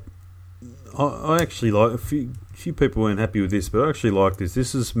is what I actually like. A few people weren't happy with this, but I actually like this.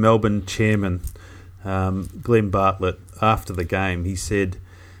 This is Melbourne chairman Glenn Bartlett after the game. He said,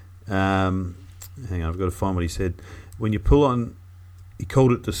 hang on, I've got to find what he said. When you pull on, he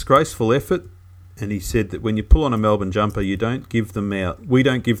called it disgraceful effort, and he said that when you pull on a Melbourne jumper, you don't give them out. We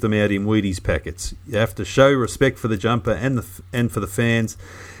don't give them out in Wheaties packets. You have to show respect for the jumper and for the fans.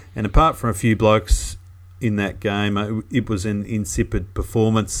 And apart from a few blokes in that game, it was an insipid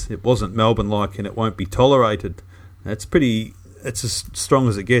performance. It wasn't Melbourne-like, and it won't be tolerated. It's as strong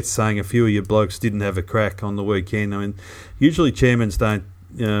as it gets, saying a few of your blokes didn't have a crack on the weekend. I mean, usually chairmen don't,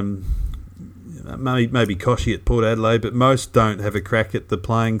 maybe Koshy at Port Adelaide, but most don't have a crack at the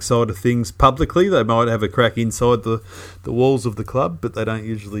playing side of things publicly. They might have a crack inside the walls of the club, but they don't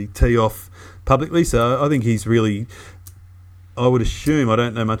usually tee off publicly. So I think he's really... I would assume, I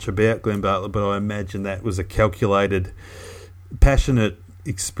don't know much about Glenn Bartlett, but I imagine that was a calculated, passionate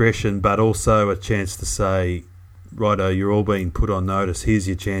expression, but also a chance to say, righto, you're all being put on notice. Here's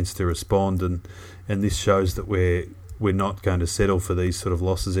your chance to respond, and this shows that we're not going to settle for these sort of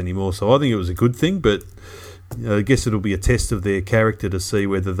losses anymore. So I think it was a good thing, but I guess it'll be a test of their character to see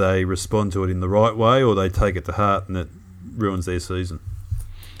whether they respond to it in the right way or they take it to heart and it ruins their season.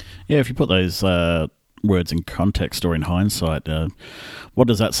 Yeah, if you put those words in context or in hindsight, what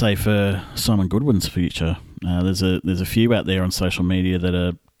does that say for Simon Goodwin's future? There's a few out there on social media that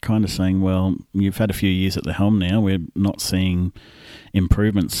are kind of saying, well, you've had a few years at the helm now. We're not seeing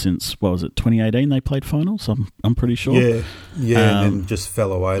improvements since, 2018 they played finals, I'm pretty sure. Yeah, and then just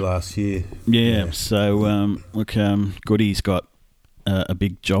fell away last year. Yeah. So, Goody's got a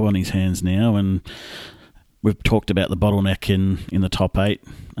big job on his hands now, and we've talked about the bottleneck in the top 8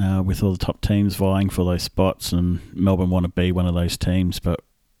 with all the top teams vying for those spots, and Melbourne want to be one of those teams, but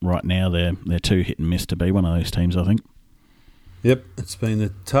right now they're too hit and miss to be one of those teams, I think. Yep, it's been the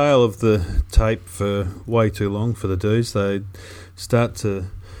tail of the tape for way too long for the Doos. They start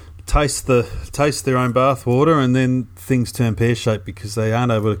to taste their own bathwater, and then things turn pear-shaped because they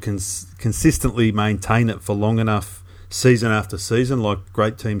aren't able to consistently maintain it for long enough, season after season, like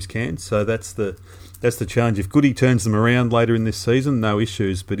great teams can. So that's the challenge. If Goody turns them around later in this season, no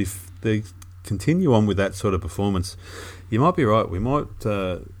issues. But if they continue on with that sort of performance, you might be right. We might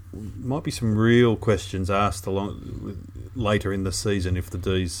be some real questions asked later in the season if the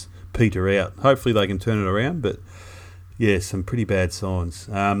D's peter out. Hopefully they can turn it around, but yeah, some pretty bad signs.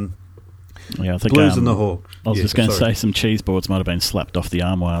 I think Blues and the Hawks. I was just going to say some cheese boards might have been slapped off the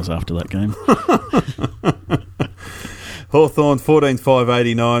arm wires after that game. Hawthorn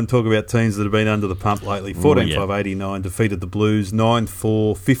 14-5-89. Talk about teams that have been under the pump lately. 14-5-89 defeated the Blues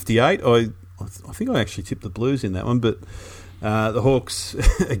 9-4-58. I think I actually tipped the Blues in that one, but the Hawks,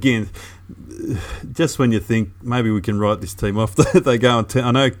 again, just when you think maybe we can write this team off, they go on.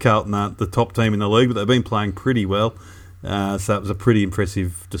 I know Carlton aren't the top team in the league, but they've been playing pretty well. So it was a pretty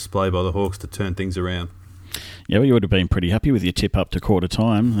impressive display by the Hawks to turn things around. Yeah, well, you would have been pretty happy with your tip up to quarter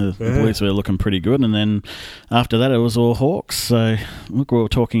time. The Blues were looking pretty good, and then after that it was all Hawks. So, look, we were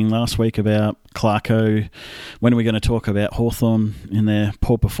talking last week about Clarko. When are we going to talk about Hawthorn in their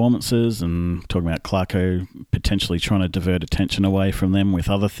poor performances, and talking about Clarko potentially trying to divert attention away from them with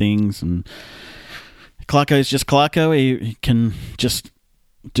other things? And Clarko's just Clarko. He can just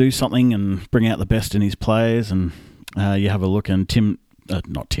do something and bring out the best in his players. And you have a look, and Tom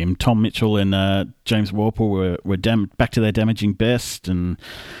Mitchell and James Worpel were back to their damaging best, and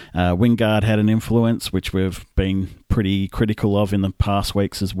Wingard had an influence, which we've been pretty critical of in the past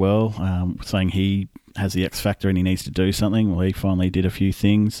weeks as well, saying he has the X factor and he needs to do something. Well, he finally did a few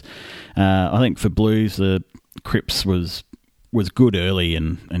things. I think for Blues, the Cripps was good early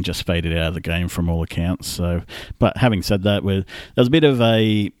and just faded out of the game from all accounts. So, but having said that, there was a bit of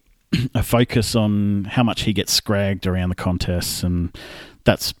a focus on how much he gets scragged around the contests, and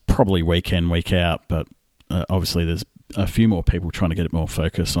that's probably week in, week out, but obviously there's a few more people trying to get more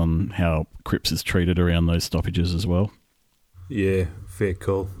focus on how Cripps is treated around those stoppages as well. Yeah, fair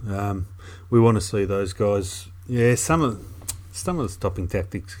call. We want to see those guys. Yeah, some of the stopping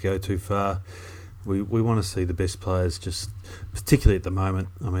tactics go too far. We want to see the best players, just particularly at the moment.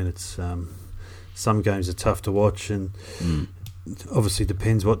 I mean, it's some games are tough to watch, and obviously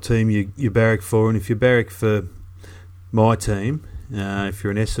depends what team you barrack for. And if you barrack for my team, if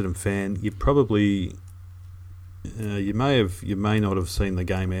you're an Essendon fan, you probably you may not have seen the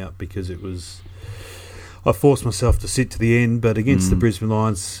game out because it was. I forced myself to sit to the end, but against the Brisbane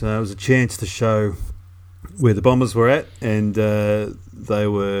Lions, it was a chance to show where the Bombers were at, and they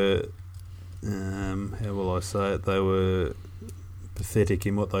were, how will I say it? They were pathetic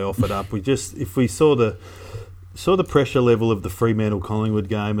in what they offered up. If we saw the pressure level of the Fremantle-Collingwood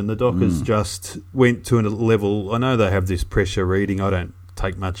game, and the Dockers just went to a level. I know they have this pressure reading. I don't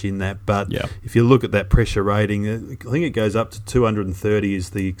take much in that, but if you look at that pressure rating, I think it goes up to 230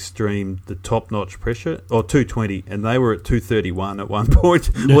 is the top-notch pressure, or 220, and they were at 231 at one point,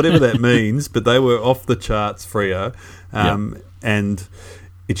 whatever that means, but they were off the charts, Freo, and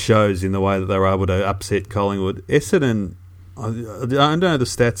it shows in the way that they were able to upset Collingwood. Essendon, I don't know the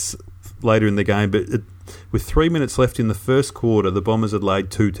stats later in the game, but with 3 minutes left in the first quarter, the Bombers had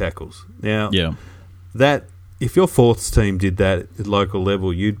laid 2 tackles. Now, that if your fourths team did that at local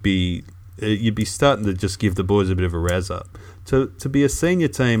level, you'd be starting to just give the boys a bit of a razz up. To be a senior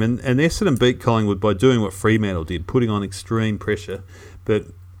team, and Essendon beat Collingwood by doing what Fremantle did, putting on extreme pressure, but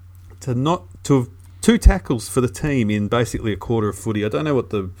to have 2 tackles for the team in basically a quarter of footy. I don't know what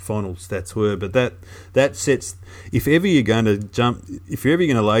the final stats were, but that sets. If ever you're going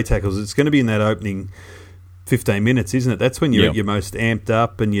to lay tackles, it's going to be in that opening 15 minutes, isn't it? That's when you're most amped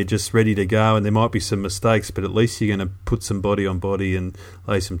up and you're just ready to go, and there might be some mistakes, but at least you're going to put some body on body and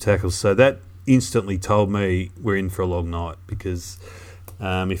lay some tackles. So that instantly told me we're in for a long night, because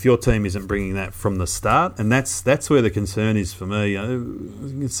if your team isn't bringing that from the start, and that's where the concern is for me. You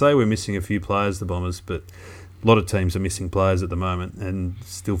can say we're missing a few players, the Bombers, but a lot of teams are missing players at the moment and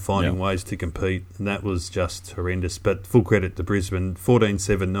still finding ways to compete, and that was just horrendous. But full credit to Brisbane,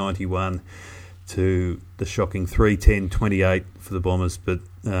 14-7-91 to the shocking 3-10-28 for the Bombers. But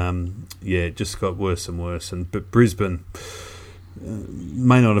it just got worse and worse. But Brisbane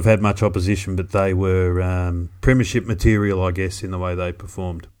may not have had much opposition, but they were premiership material, I guess, in the way they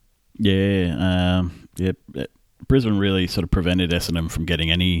performed. Brisbane really sort of prevented Essendon from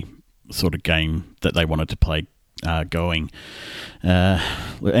getting any sort of game that they wanted to play going.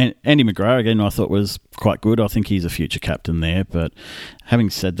 Andy McGrath, again, I thought was quite good. I think he's a future captain there. But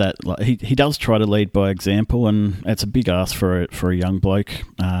having said that, he does try to lead by example, and it's a big ask for a young bloke.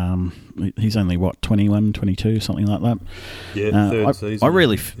 He's only, 21, 22, something like that. Third season. I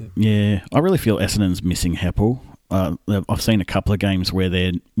really feel Essendon's missing Heppel. I've seen a couple of games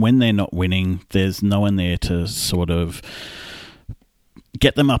where when they're not winning, there's no one there to sort of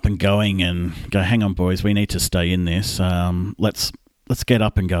get them up and going and go, hang on, boys, we need to stay in this. Let's get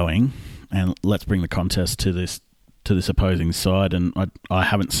up and going, and let's bring the contest to this opposing side. And I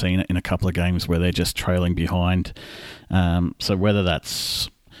haven't seen it in a couple of games where they're just trailing behind. So whether that's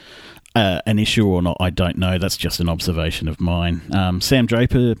an issue or not, I don't know. That's just an observation of mine. Sam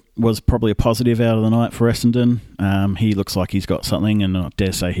Draper was probably a positive out of the night for Essendon. He looks like he's got something, and I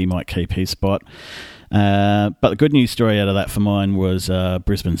dare say he might keep his spot. But the good news story out of that for mine was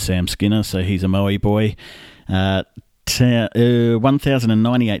Brisbane Sam Skinner. So he's a Moe boy.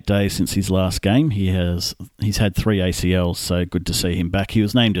 1,098 days since his last game. He's had 3 ACLs, so good to see him back. He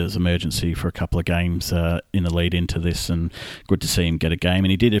was named as emergency for a couple of games in the lead into this, and good to see him get a game.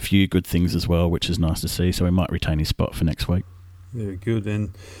 And he did a few good things as well, which is nice to see. So he might retain his spot for next week. Very good.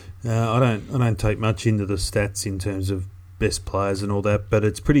 And I don't take much into the stats in terms of best players and all that, but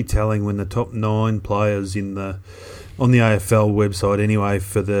it's pretty telling when the top 9 players on the AFL website anyway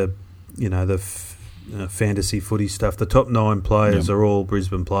for the fantasy footy stuff, the top 9 players are all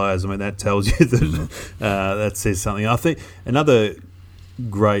Brisbane players. I mean, that tells you that that says something. I think another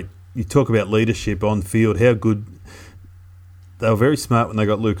great, you talk about leadership on field, how good they were. Very smart when they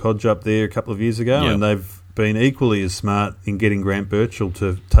got Luke Hodge up there a couple of years ago, and they've been equally as smart in getting Grant Birchall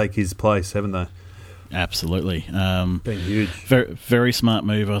to take his place, haven't they? Absolutely. Been huge. Very, very smart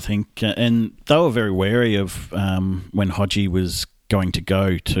move, I think. And they were very wary of when Hodgie was going to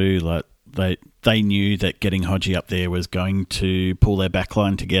go too. Like they knew that getting Hodgie up there was going to pull their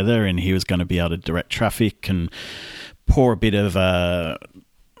backline together, and he was going to be able to direct traffic and pour a bit of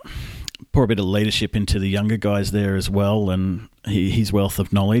leadership into the younger guys there as well, and his wealth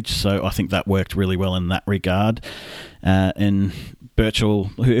of knowledge. So I think that worked really well in that regard. And Birchall,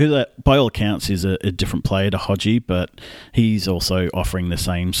 who by all accounts is a different player to Hodgie, but he's also offering the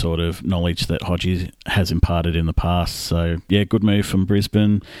same sort of knowledge that Hodgie has imparted in the past. So, good move from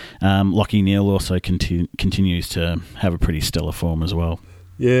Brisbane. Lachie Neale also continues to have a pretty stellar form as well.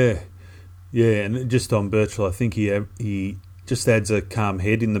 Yeah, and just on Birchall, I think he just adds a calm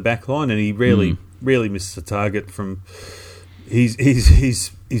head in the back line, and he rarely misses a target from... He's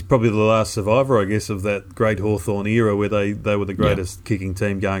probably the last survivor, I guess, of that great Hawthorn era where they were the greatest kicking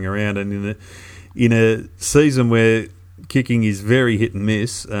team going around. And in a season where kicking is very hit and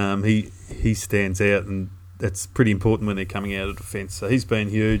miss, he stands out, and that's pretty important when they're coming out of defence. So he's been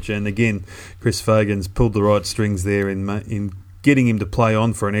huge, and again, Chris Fagan's pulled the right strings there in getting him to play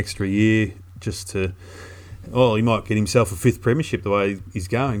on for an extra year, just to. Well, he might get himself a 5th premiership the way he's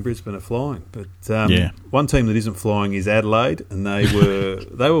going. Brisbane are flying, but one team that isn't flying is Adelaide, and they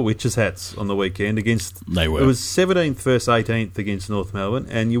were witches' hats on the weekend against. They were. It was 17th versus 18th against North Melbourne,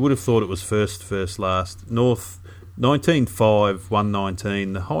 and you would have thought it was first last. North 19-5,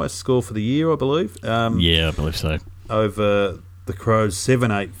 119, the highest score for the year, I believe. I believe so. Over the Crows,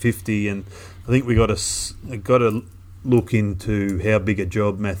 7-8-50, and I think we got to look into how big a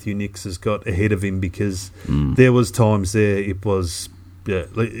job Matthew Nicks has got ahead of him, because there was times there it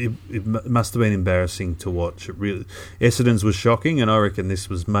must have been embarrassing to watch. It really, Essendon's was shocking, and I reckon this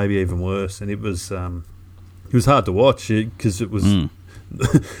was maybe even worse. And it was hard to watch because it was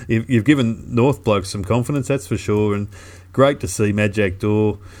you've given North blokes some confidence, that's for sure, and great to see Majak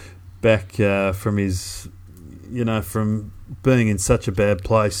Daw back from his, from being in such a bad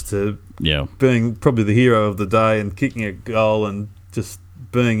place to being probably the hero of the day and kicking a goal and just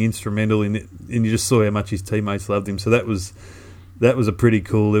being instrumental in it, and you just saw how much his teammates loved him. So that was a pretty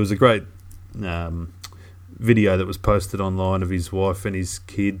cool. There was a great video that was posted online of his wife and his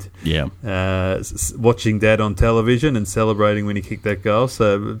kid watching Dad on television and celebrating when he kicked that goal.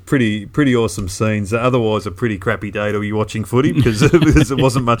 So pretty awesome scenes. Otherwise, a pretty crappy day to be watching footy because it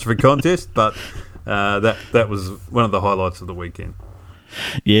wasn't much of a contest, but that was one of the highlights of the weekend.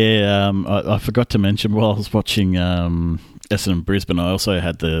 Yeah, I forgot to mention while I was watching Essendon Brisbane, I also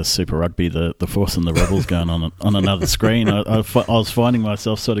had the Super Rugby, the Force and the Rebels going on another screen. I was finding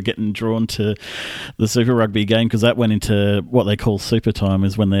myself sort of getting drawn to the Super Rugby game because that went into what they call super time,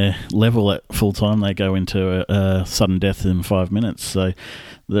 is when they're level at full time, they go into a sudden death in 5 minutes. So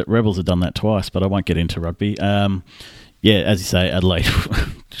the Rebels have done that twice, but I won't get into rugby. As you say, Adelaide,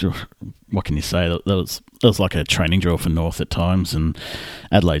 what can you say? That was like a training drill for North at times, and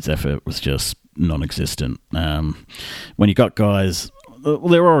Adelaide's effort was just non-existent. When you got guys,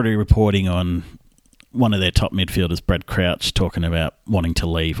 they're already reporting on one of their top midfielders, Brad Crouch, talking about wanting to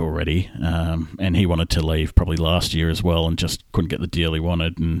leave already, and he wanted to leave probably last year as well and just couldn't get the deal he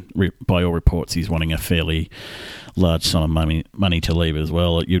wanted, and by all reports he's wanting a fairly large sum of money to leave as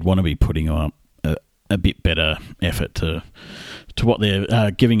well. You'd want to be putting on a bit better effort to what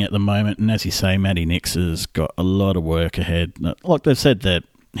they're giving at the moment. And as you say, Matty Nicks has got a lot of work ahead. Like they've said that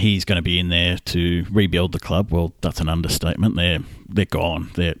he's going to be in there to rebuild the club. Well, that's an understatement. They're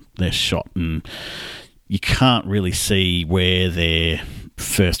gone. They're shot, and you can't really see where their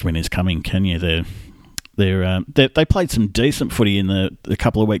first win is coming, can you? They played some decent footy in the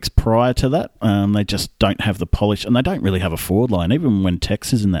couple of weeks prior to that. They just don't have the polish, and they don't really have a forward line, even when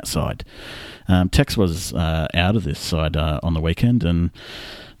Tex is in that side. Tex was out of this side on the weekend, and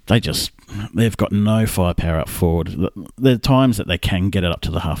they've got no firepower up forward. There are times that they can get it up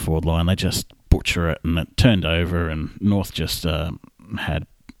to the half forward line, they just butcher it, and it turned over, and North just had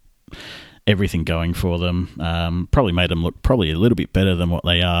everything going for them. Probably made them look probably a little bit better than what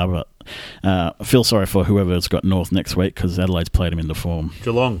they are, but I feel sorry for whoever's got North next week because Adelaide's played them into form.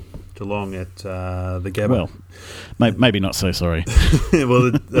 Geelong at the Gabba. Well, maybe not so sorry.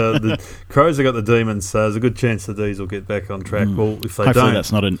 Well, the Crows have got the Demons, so there's a good chance the D's will get back on track. Well, if they hopefully don't,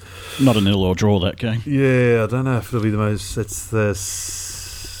 that's not a nil or draw that game. Yeah, I don't know if it'll be the most. It's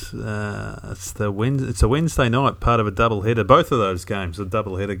a Wednesday night, part of a double header. Both of those games are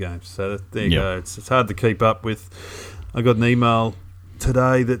double header games. So there you go. It's hard to keep up with. I got an email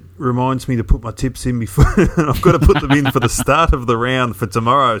today that reminds me to put my tips in before, and I've got to put them in for the start of the round for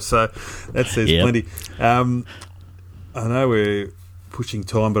tomorrow. So that says plenty. I know we're pushing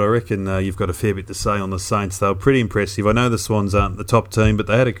time, but I reckon you've got a fair bit to say on the Saints. They were pretty impressive. I know the Swans aren't the top team, but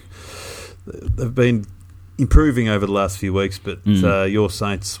they've been improving over the last few weeks. But your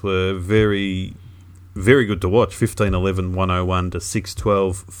Saints were very, very good to watch. 15-11, 101 to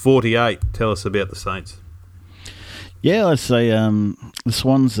 6-12, 48. Tell us about the Saints. Yeah, I'd say the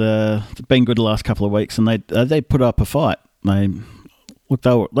Swans have been good the last couple of weeks, and they put up a fight. They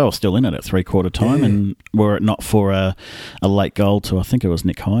were still in it at three-quarter time, and were it not for a late goal to, I think it was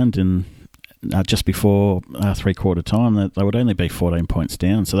Nick Hind, and just before three-quarter time, they would only be 14 points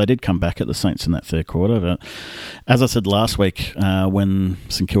down. So they did come back at the Saints in that third quarter. But as I said last week, when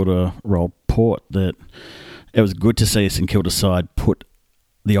St Kilda rolled Port, that it was good to see a St Kilda side put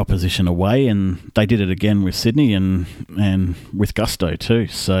the opposition away, and they did it again with Sydney and with gusto too.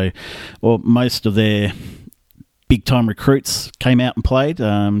 So, most of their big time recruits came out and played.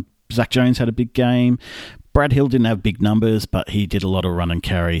 Zach Jones had a big game. Brad Hill didn't have big numbers, but he did a lot of run and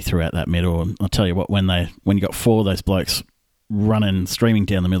carry throughout that middle. And I'll tell you what, when you got 4 of those blokes running, streaming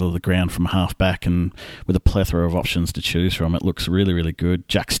down the middle of the ground from half back and with a plethora of options to choose from, it looks really, really good.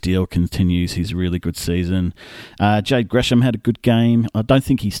 Jack Steele continues his really good season. Jade Gresham had a good game. I don't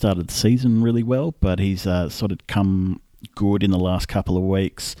think he started the season really well, but he's sort of come good in the last couple of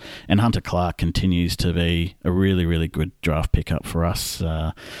weeks. And Hunter Clark continues to be a really, really good draft pickup for us.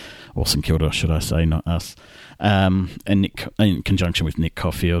 Or St Kilda, should I say, not us. And Nick, in conjunction with Nick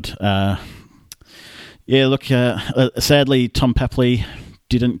Caulfield. Sadly, Tom Papley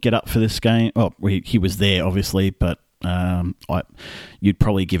didn't get up for this game. Oh, he was there, obviously, but you'd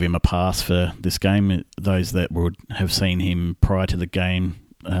probably give him a pass for this game. Those that would have seen him prior to the game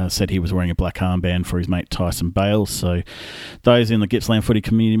said he was wearing a black armband for his mate Tyson Bales. So those in the Gippsland footy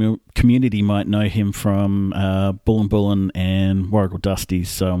community might know him from Bullen and Warrigal Dusties.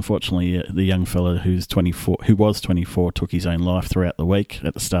 So unfortunately, the young fella who was 24, took his own life throughout the week,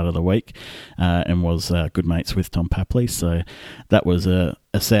 at the start of the week, and was good mates with Tom Papley. So that was a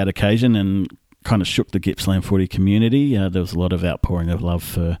sad occasion and kind of shook the Gippsland footy community. There was a lot of outpouring of love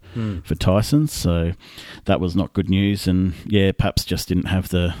for Tyson, so that was not good news. And Paps just didn't have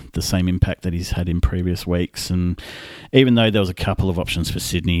the same impact that he's had in previous weeks. And even though there was a couple of options for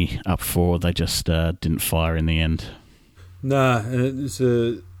Sydney up 4, they just didn't fire in the end. No,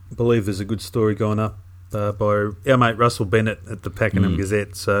 I believe there's a good story going up by our mate Russell Bennett at the Pakenham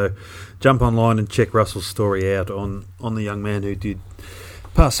Gazette. So jump online and check Russell's story out on the young man who did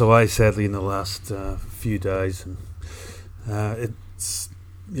pass away sadly in the last few days, and it's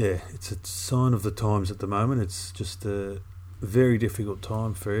a sign of the times at the moment. It's just a very difficult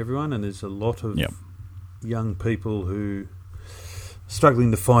time for everyone, and there's a lot of young people who are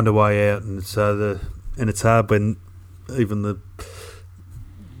struggling to find a way out, and it's hard when even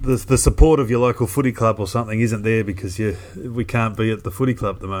the support of your local footy club or something isn't there because we can't be at the footy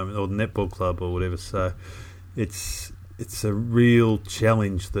club at the moment, or the netball club or whatever. So it's a real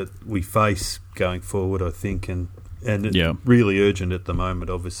challenge that we face going forward, I think, and really urgent at the moment,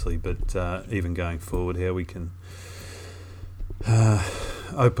 obviously, but even going forward, how we can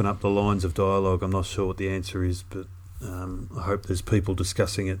open up the lines of dialogue. I'm not sure what the answer is, but I hope there's people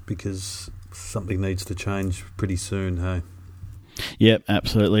discussing it because something needs to change pretty soon, hey? Yep,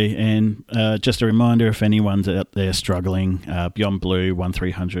 absolutely. And just a reminder, if anyone's out there struggling, Beyond Blue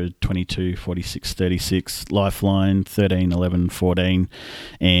 1300 22 46 36, Lifeline 13 11 14,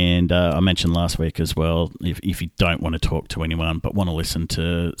 and I mentioned last week as well, if you don't want to talk to anyone but want to listen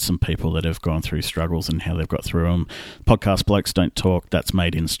to some people that have gone through struggles and how they've got through them, podcast Blokes Don't Talk, that's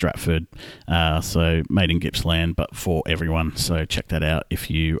made in Stratford, so made in Gippsland, but for everyone. So check that out if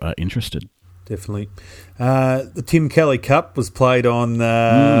you are interested. Definitely. The Tim Kelly Cup was played on,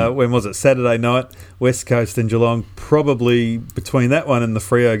 when was it, Saturday night, West Coast and Geelong, probably between that one and the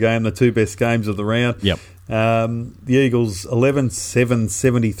Freo game, the two best games of the round. Yep. The Eagles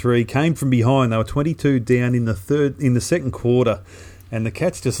 11-7-73 came from behind. They were 22 down in the second quarter, and the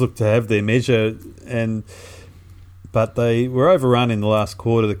Cats just looked to have their measure, but they were overrun in the last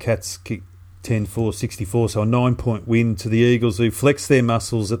quarter. The Cats kicked 10-4-64, so a 9-point win to the Eagles, who flexed their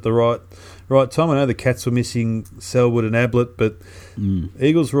muscles at the right time. I know the Cats were missing Selwood and Ablett, but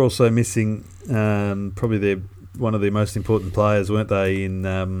Eagles were also missing probably one of their most important players, weren't they, in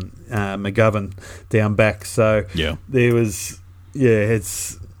McGovern down back. So there was,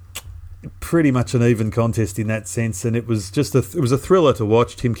 it's pretty much an even contest in that sense, and it was a thriller to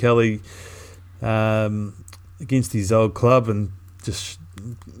watch. Tim Kelly against his old club, and just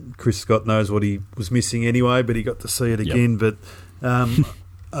Chris Scott knows what he was missing anyway, but he got to see it again. But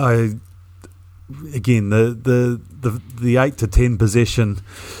the 8 to 10 possession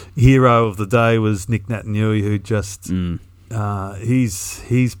hero of the day was Nick Naitanui, who just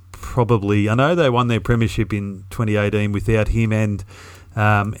he's probably, I know they won their premiership in 2018 without him and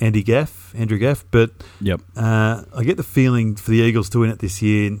Andrew Gaff, but I get the feeling for the Eagles to win it this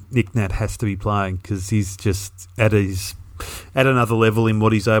year, Nick Nat has to be playing because he's just at another level in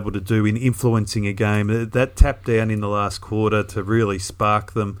what he's able to do in influencing a game. That tap down in the last quarter to really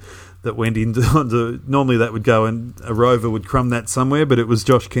spark them, that went into normally that would go and a rover would crumb that somewhere, but it was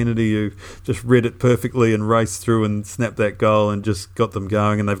Josh Kennedy who just read it perfectly and raced through and snapped that goal and just got them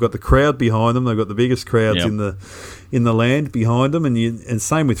going. And they've got the crowd behind them. They've got the biggest crowds in the land behind them. And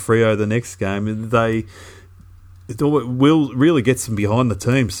same with Freo the next game. It will really get them behind the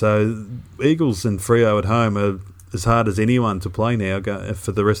team. So Eagles and Freo at home are as hard as anyone to play now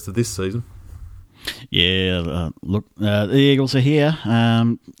for the rest of this season. The Eagles are here.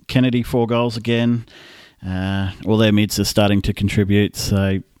 Kennedy 4 goals again. All their mids are starting to contribute.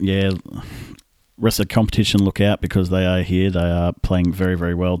 So rest of the competition look out, because they are here. They are playing very,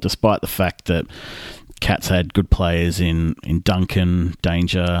 very well, despite the fact that Cats had good players in Duncan,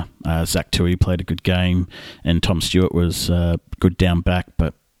 Danger, Zach Tui played a good game, and Tom Stewart was good down back.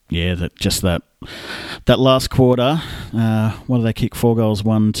 But yeah, that last quarter, what did they kick? 4 goals,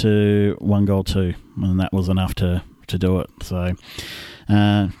 1 goal 2, and that was enough to do it. So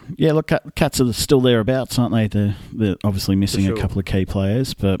yeah, look, Cats are still thereabouts, aren't they? They're obviously missing a couple of key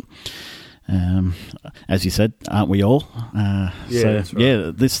players, but as you said, aren't we all? Yeah, so that's right.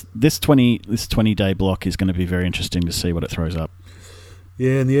 yeah, this 20-day block is going to be very interesting to see what it throws up.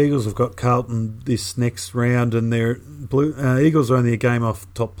 Yeah, and the Eagles have got Carlton this next round, and their Eagles are only a game off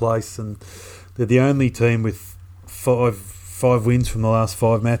top place, and they're the only team with five wins from the last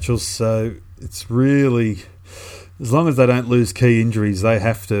 5 matches. So it's really, as long as they don't lose key injuries, they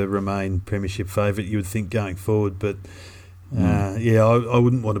have to remain premiership favourite, you would think, going forward. But yeah, I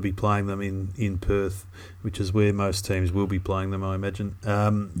wouldn't want to be playing them in Perth, which is where most teams will be playing them, I imagine.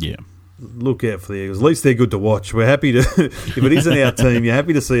 Yeah. Look out for the Eagles. At least they're good to watch. We're happy to, if it isn't our team, you're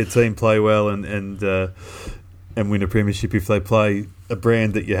happy to see a team play well and win a premiership if they play a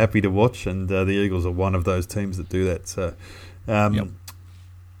brand that you're happy to watch. And the Eagles are one of those teams that do that. So,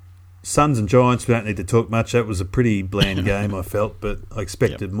 Suns and Giants, we don't need to talk much. That was a pretty bland game, I felt, but I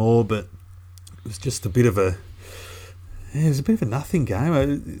expected more. But it was just a bit of a. Yeah, it was a bit of a nothing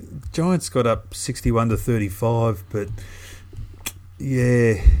game. Giants got up 61-35, but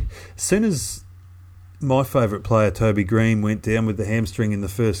yeah, as soon as my favourite player, Toby Green, went down with the hamstring in the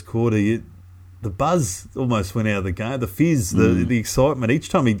first quarter, the buzz almost went out of the game. The fizz, the excitement. Each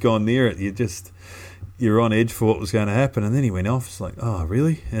time he'd gone near it, you're on edge for what was going to happen. And then he went off. It's like, oh,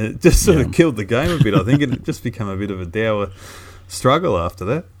 really? And it just sort of killed the game a bit, I think, and it just became a bit of a dour struggle after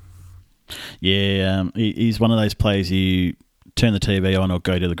that. Yeah, he's one of those players you turn the TV on or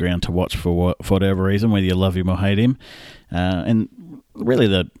go to the ground to watch for whatever reason, whether you love him or hate him. And really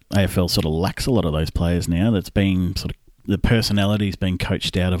the AFL sort of lacks a lot of those players now. That's been sort of, the personality's been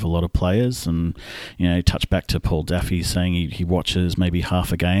coached out of a lot of players, and touch back to Paul Daffy saying he watches maybe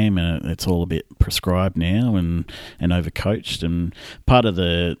half a game and it's all a bit prescribed now and overcoached. And part of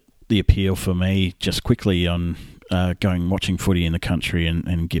the appeal for me, just quickly on watching footy in the country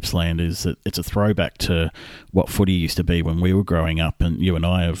and Gippsland, is that it's a throwback to what footy used to be when we were growing up, and you and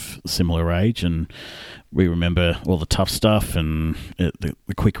I have similar age, and we remember all the tough stuff and the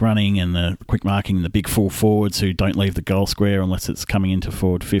quick running and the quick marking, the big full forwards who don't leave the goal square unless it's coming into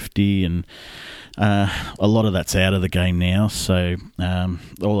forward 50, and a lot of that's out of the game now. So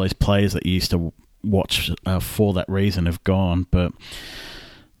all those players that you used to watch for that reason have gone. But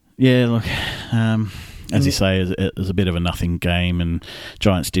yeah, look, as you say, it was a bit of a nothing game, and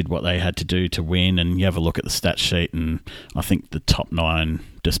Giants did what they had to do to win. And you have a look at the stat sheet, and I think the top 9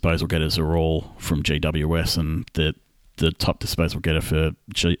 disposal getters are all from GWS, and the top disposal getter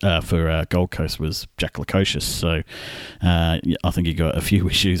for Gold Coast was Jack Lukosius. So I think you got a few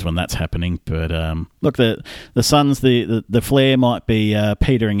issues when that's happening. But look, the Suns, the flair might be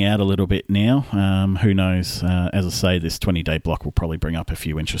petering out a little bit now. Who knows? As I say, this 20-day block will probably bring up a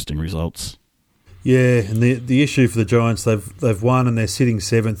few interesting results. Yeah, and the issue for the Giants, they've won and they're sitting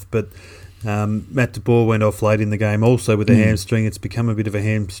 7th, but Matt de Boer went off late in the game also with a hamstring. It's become a bit of a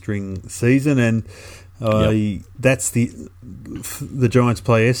hamstring season, and that's the Giants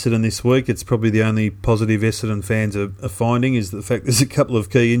play Essendon this week. It's probably the only positive Essendon fans are finding is the fact there's a couple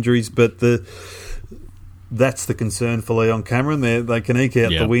of key injuries, but that's the concern for Leon Cameron. They can eke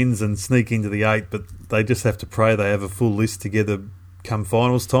out the wins and sneak into the 8, but they just have to pray they have a full list together come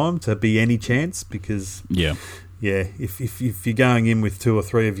finals time to be any chance, because if you're going in with 2 or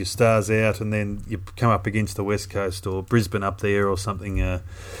 3 of your stars out and then you come up against the West Coast or Brisbane up there or something,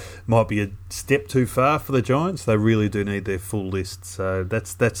 might be a step too far for the Giants. They really do need their full list. So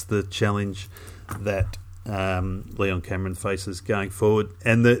that's the challenge that Leon Cameron faces going forward.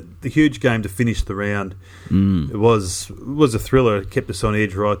 And the huge game to finish the round, it was a thriller. It kept us on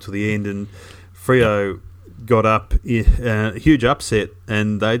edge right to the end, and Freo got up, huge upset,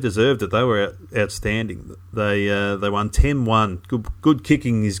 and they deserved it. They were outstanding. They won 10-1. Good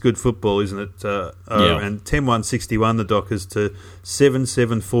kicking is good football, isn't it? And 10-1-61 the Dockers to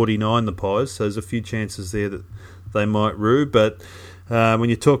 7-7-49 the Pies. So there's a few chances there that they might rue. But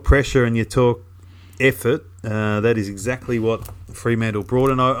when you talk pressure and you talk effort, that is exactly what Fremantle brought.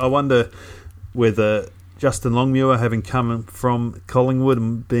 And I wonder whether Justin Longmuir, having come from Collingwood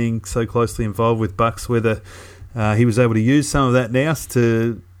and being so closely involved with Bucks, whether he was able to use some of that now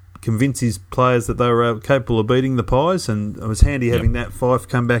to convince his players that they were capable of beating the Pies. And it was handy having that Fife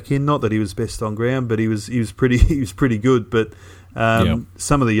come back in. Not that he was best on ground, but he was pretty good. But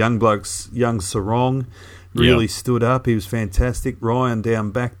Some of the young blokes, young Sarong, really stood up. He was fantastic. Ryan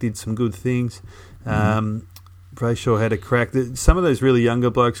down back did some good things. Brayshaw had a crack. Some of those really younger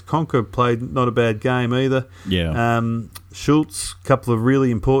blokes, Conker played not a bad game either. Schultz, a couple of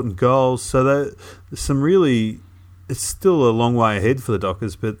really important goals. So there's some really, it's still a long way ahead for the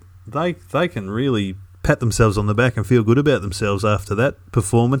Dockers, but they can really pat themselves on the back and feel good about themselves after that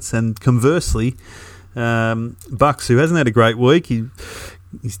performance. And conversely, Bucks, who hasn't had a great week,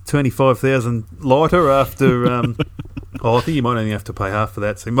 he's 25,000 lighter after. I think you might only have to pay half for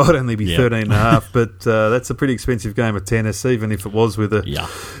that, so he might only be 13.5. But that's a pretty expensive game of tennis, even if it was with a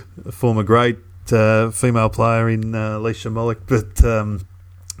former great female player in Alicia Molik. But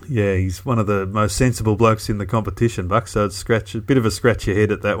he's one of the most sensible blokes in the competition, Buck. So it's a bit of a scratch your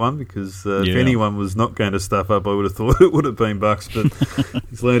head at that one, because if anyone was not going to stuff up, I would have thought it would have been Bucks. But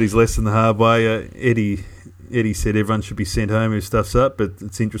he's learned his lesson the hard way. Eddie said everyone should be sent home who stuffs up, but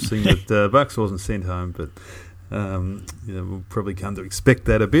it's interesting that Bucks wasn't sent home. But we'll probably come to expect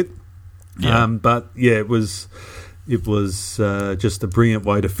that a bit. It was just a brilliant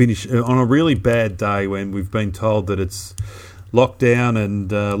way to finish on a really bad day when we've been told that it's lockdown and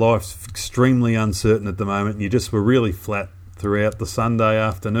life's extremely uncertain at the moment. And you just were really flat throughout the Sunday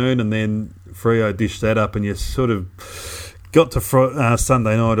afternoon, and then Freo dished that up, and you sort of got to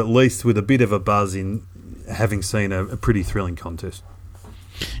Sunday night at least with a bit of a buzz in having seen a pretty thrilling contest.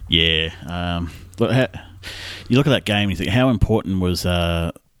 You look at that game and you think, how important was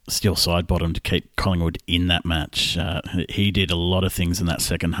Steele Sidebottom to keep Collingwood in that match? He did a lot of things in that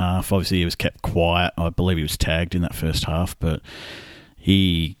second half. Obviously, he was kept quiet. I believe he was tagged in that first half, but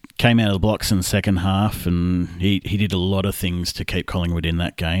he came out of the blocks in the second half, and he did a lot of things to keep Collingwood in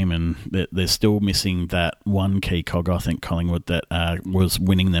that game, and they're still missing that one key cog, I think, Collingwood, that was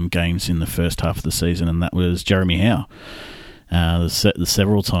winning them games in the first half of the season, and that was Jeremy Howe. There's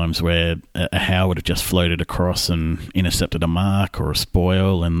several times where a Howe would have just floated across and intercepted a mark or a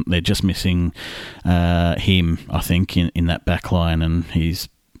spoil, and they're just missing him, I think, in that back line, and he's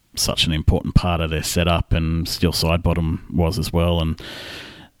such an important part of their setup, and Steele Sidebottom was as well, and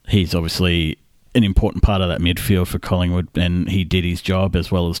he's obviously an important part of that midfield for Collingwood, and he did his job, as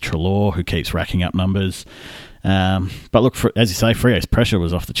well as Treloar, who keeps racking up numbers. But look, as you say, Freo's pressure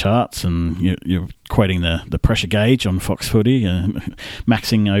was off the charts, and you're quoting the pressure gauge on Fox Footy,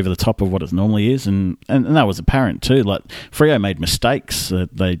 maxing over the top of what it normally is, and that was apparent too. Like, Freo made mistakes;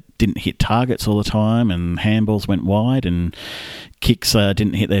 they didn't hit targets all the time, and handballs went wide, and kicks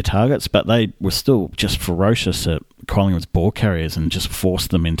didn't hit their targets, but they were still just ferocious at Collingwood's ball carriers and just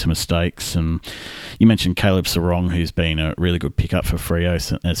forced them into mistakes. And you mentioned Caleb Sarong, who's been a really good pickup for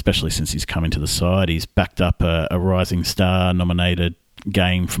Freo, especially since he's come into the side. He's backed up a Rising Star nominated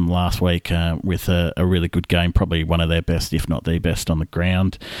game from last week with a really good game, probably one of their best, if not the best, on the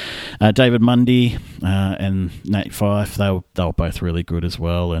ground. David Mundy and Nate Fife, they were both really good as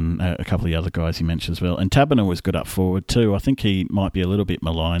well, and a couple of the other guys you mentioned as well. And Taberner was good up forward too. I think he might be a little bit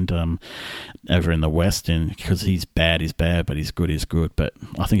maligned over in the West, because he's bad, but he's good. But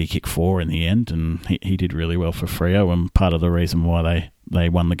I think he kicked 4 in the end, and he did really well for Freo, and part of the reason why they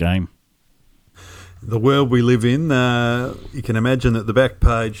won the game. The world we live in, you can imagine that the back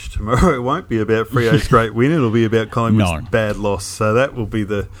page tomorrow won't be about Freo's great win. It'll be about Collingwood's bad loss. So that will be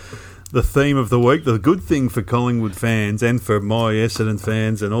the theme of the week. The good thing for Collingwood fans and for my Essendon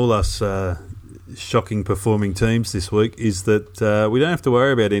fans and all us shocking performing teams this week is that we don't have to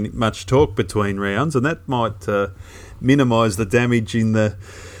worry about much talk between rounds, and that might minimise the damage in the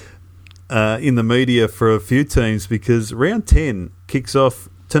media for a few teams, because round 10 kicks off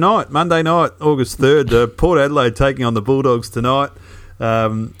tonight, Monday night, August 3rd, Port Adelaide taking on the Bulldogs tonight.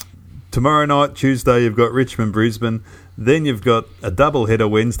 Tomorrow night, Tuesday, you've got Richmond-Brisbane. Then you've got a doubleheader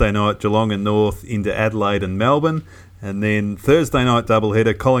Wednesday night, Geelong and North into Adelaide and Melbourne. And then Thursday night,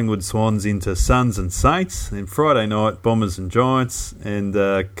 doubleheader, Collingwood Swans into Suns and Saints. Then Friday night, Bombers and Giants. And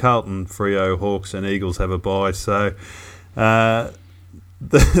Carlton, Freo, Hawks and Eagles have a bye. So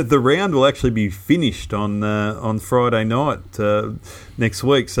the round will actually be finished on Friday night next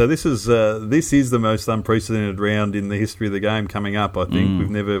week. So this is the most unprecedented round in the history of the game coming up. I think we've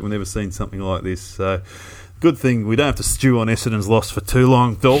never seen something like this. So good thing we don't have to stew on Essendon's loss for too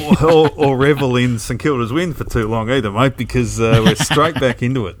long, or revel in St Kilda's win for too long either, mate, because we're straight back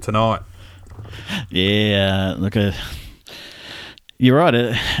into it tonight. Yeah, look. You're right.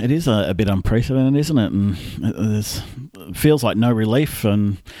 It is a bit unprecedented, isn't it? And it feels like no relief.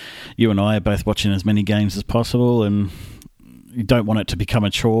 And you and I are both watching as many games as possible, and you don't want it to become a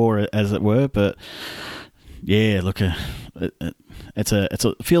chore, as it were. But Yeah, look,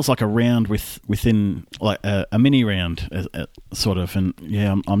 it feels like a round within like a mini round, sort of. And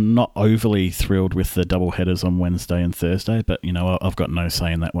yeah, I'm not overly thrilled with the double headers on Wednesday and Thursday, but I've got no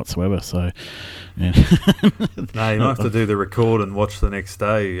say in that whatsoever. So, yeah. No, you might have to do the record and watch the next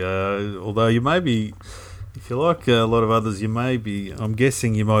day. Although you may be, if you like a lot of others, I'm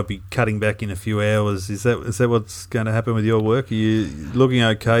guessing you might be cutting back in a few hours. Is that what's going to happen with your work? Are you looking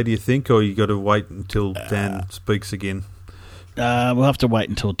okay, do you think, or you got to wait until Dan speaks again? We'll have to wait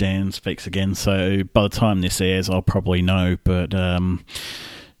until Dan speaks again. So by the time this airs, I'll probably know. But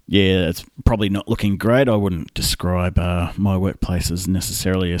yeah, it's probably not looking great. I wouldn't describe my workplace as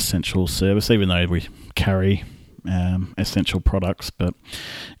necessarily essential service, even though we carry essential products. But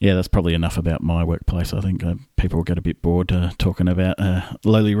yeah, that's probably enough about my workplace. I think people will get a bit bored talking about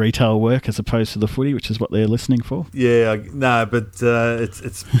lowly retail work as opposed to the footy, which is what they're listening for. Yeah, no, but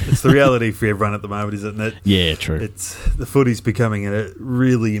it's the reality for everyone at the moment, isn't it? Yeah, true. It's the footy's becoming a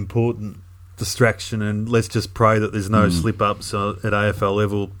really important distraction, and let's just pray that there's no slip-ups at AFL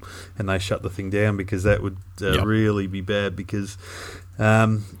level and they shut the thing down, because that would really be bad. Because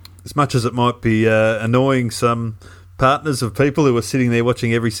as much as it might be annoying some partners of people who are sitting there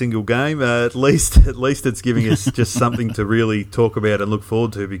watching every single game, at least it's giving us just something to really talk about and look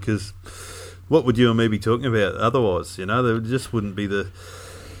forward to, because what would you and me be talking about otherwise? There just wouldn't be the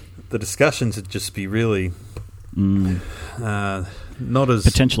discussions would just be really not as...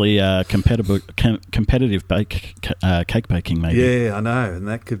 Potentially competitive cake baking, maybe. Yeah, I know, and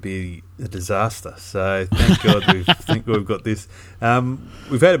that could be a disaster. So thank God we've got this.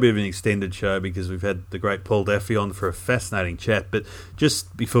 We've had a bit of an extended show because we've had the great Paul Daffy on for a fascinating chat. But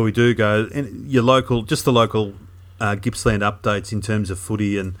just before we do go, the local Gippsland updates in terms of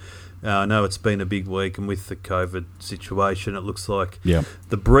footy, and I know it's been a big week, and with the COVID situation, it looks like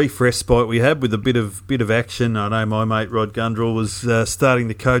the brief respite we had with a bit of action. I know my mate Rod Gundrell was starting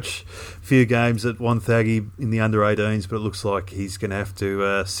to coach a few games at Wonthaggi in the under-18s, but it looks like he's going to have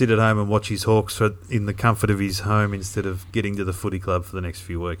to sit at home and watch his Hawks in the comfort of his home instead of getting to the footy club for the next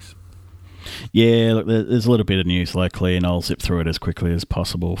few weeks. Yeah, look, there's a little bit of news locally, and I'll zip through it as quickly as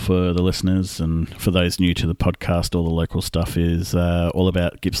possible for the listeners. And for those new to the podcast, all the local stuff is all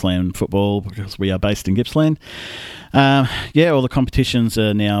about Gippsland football, because we are based in Gippsland. All the competitions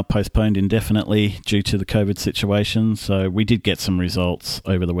are now postponed indefinitely due to the COVID situation. So we did get some results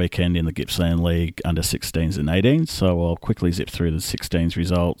over the weekend in the Gippsland League under 16s and 18s. So I'll quickly zip through the 16s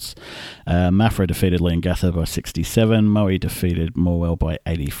results. Maffra defeated Leongatha by 67. Moe defeated Morwell by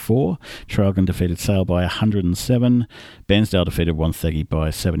 84. Traralgon defeated Sale by 107. Bairnsdale defeated Wonthaggi by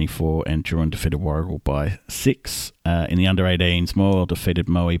 74. And Druin defeated Warrigal by 6. In the under-18s, Morwell defeated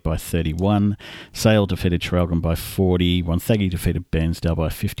Moe by 31. Sale defeated Traralgon by 40. Wonthaggi defeated Bairnsdale by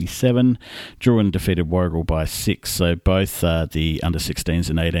 57. Druin defeated Warrigal by 6. So both the under-16s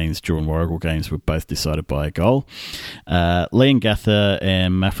and 18s Druin-Warrigal games were both decided by a goal. Leongatha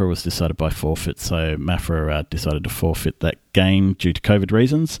and Maffra was decided by forfeit. So Maffra decided to forfeit that game due to COVID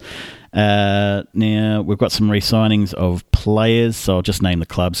reasons. Now, we've got some re-signings of players, so I'll just name the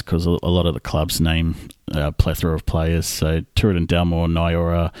clubs because a lot of the clubs name a plethora of players. So Tooradin, Dalmore,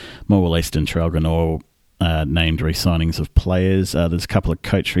 Nyora, Morwell East and Traralgon all named re-signings of players. There's a couple of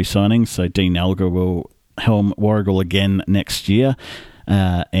coach re-signings. So Dean Alger will helm Warrigal again next year.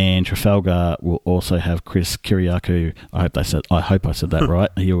 And Trafalgar will also have Chris Kiriakou. I hope I said that right.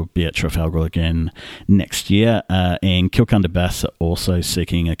 He will be at Trafalgar again next year. And Kilcunda Bass are also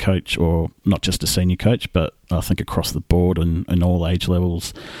seeking a coach, or not just a senior coach, but I think across the board and all age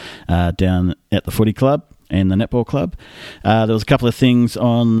levels down at the footy club and the netball club. There was a couple of things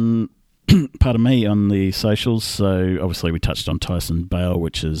on on the socials. So obviously we touched on Tyson Bale,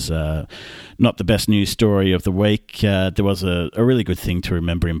 which is not the best news story of the week. There was a really good thing to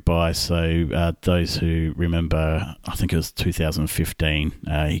remember him by. So those who remember, I think it was 2015,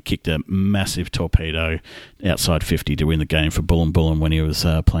 he kicked a massive torpedo outside 50 to win the game for Bullen Bullen when he was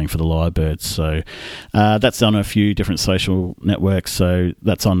playing for the Lyrebirds. So that's on a few different social networks. So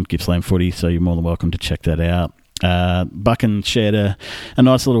that's on Gippsland Footy, so you're more than welcome to check that out. Buchan shared a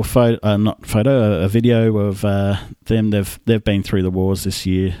nice little a video of them. They've been through the wars this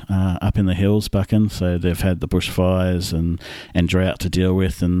year up in the hills, Buchan. So they've had the bushfires and drought to deal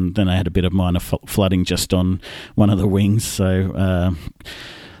with, and then they had a bit of minor flooding just on one of the wings. So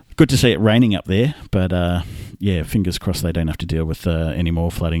good to see it raining up there, but fingers crossed they don't have to deal with any more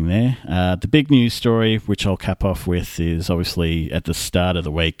flooding there. The big news story, which I'll cap off with, is obviously at the start of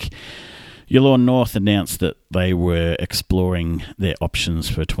the week, Yallourn North announced that they were exploring their options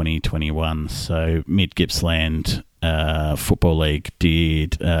for 2021. So Mid-Gippsland Football League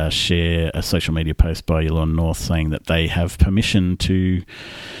did share a social media post by Yallourn North saying that they have permission to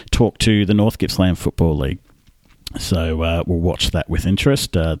talk to the North Gippsland Football League. So we'll watch that with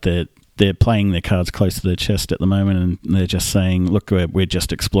interest. They're playing their cards close to their chest at the moment, and they're just saying, look, we're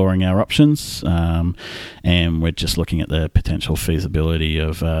just exploring our options, and we're just looking at the potential feasibility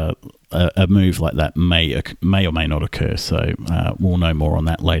of a move like that may or may not occur. So we'll know more on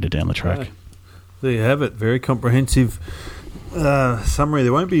that later down the track. Okay. There you have it. Very comprehensive summary.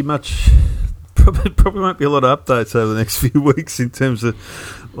 There won't be much... Probably won't be a lot of updates over the next few weeks in terms of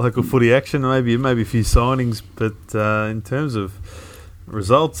local footy action. Maybe a few signings, but in terms of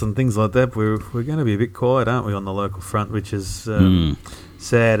results and things like that, we're going to be a bit quiet, aren't we, on the local front, which is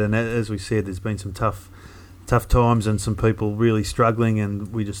sad. And as we said, there's been some tough times and some people really struggling,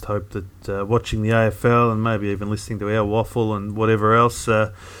 and we just hope that watching the AFL and maybe even listening to our waffle and whatever else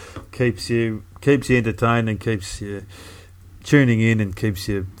keeps you entertained and keeps you tuning in and keeps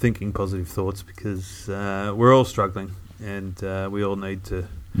you thinking positive thoughts, because we're all struggling, and we all need to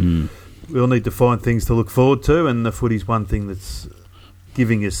find things to look forward to, and the footy's one thing that's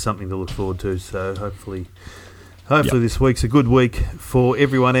giving us something to look forward to. So hopefully this week's a good week for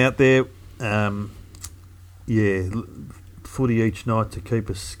everyone out there. Footy each night to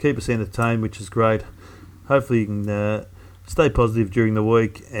keep us entertained, which is great. Hopefully you can stay positive during the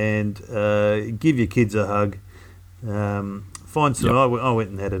week and give your kids a hug. Find some. I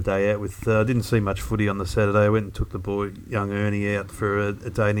went and had a day out with. I didn't see much footy on the Saturday. I went and took the boy, young Ernie, out for a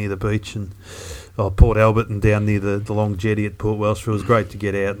day near the beach and Port Albert and down near the long jetty at Port Welshpool. It was great to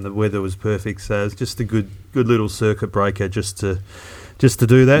get out, and the weather was perfect. So it's just a good little circuit breaker just to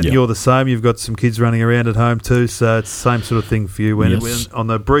do that. Yep. You're the same. You've got some kids running around at home too, so it's the same sort of thing for you. When on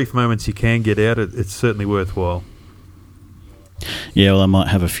the brief moments you can get out, it's certainly worthwhile. Yeah, well, I might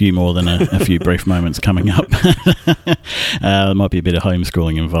have a few more than a few brief moments coming up. There might be a bit of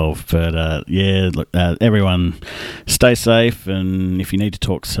homeschooling involved, but look, everyone stay safe, and if you need to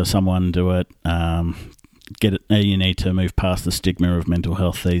talk to someone, do it. Get it. You need to move past the stigma of mental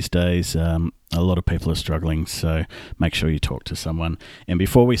health these days. A lot of people are struggling, so make sure you talk to someone. And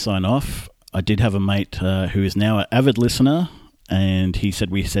before we sign off, I did have a mate who is now an avid listener, and he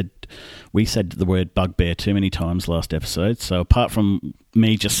said we said the word bugbear too many times last episode. So apart from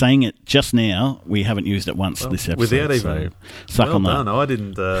me just saying it just now, we haven't used it once this episode. Without even suck on done.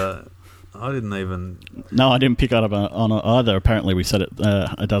 that. I didn't even. No, I didn't pick up on it either. Apparently, we said it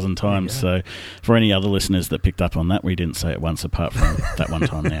a dozen times. So for any other listeners that picked up on that, we didn't say it once apart from that one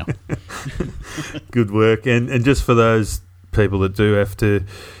time now. Good work. And just for those people that do have to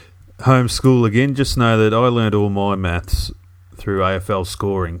homeschool again, just know that I learned all my maths through AFL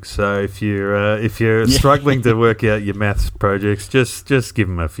scoring. So if you're struggling to work out your maths projects, just give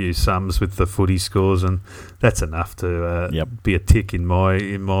them a few sums with the footy scores, and that's enough to be a tick in my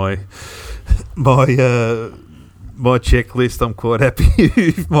checklist. I'm quite happy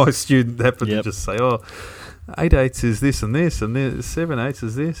if my student happened to just say, 8/8 is this and this, and 7/8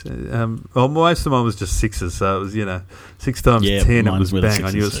 is this. Most of mine was just sixes, so it was 6 times 10. It was bang.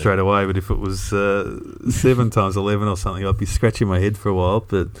 I knew it straight away. But if it was 7 times 11 or something, I'd be scratching my head for a while.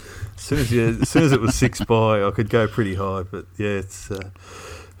 But as soon as it was 6 by, I could go pretty high. But it's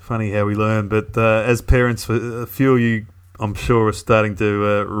funny how we learn. But as parents, a few of you, I'm sure, are starting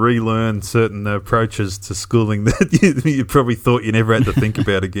to relearn certain approaches to schooling that you probably thought you never had to think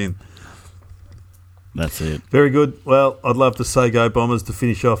about again. That's it. Very good. Well, I'd love to say go Bombers to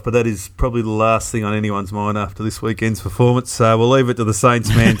finish off, but that is probably the last thing on anyone's mind after this weekend's performance. So we'll leave it to the Saints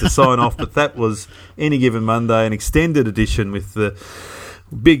man to sign off. But that was Any Given Monday, an extended edition with the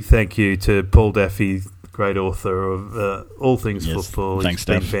big thank you to Paul Daffy, great author of all things football. Thanks, he's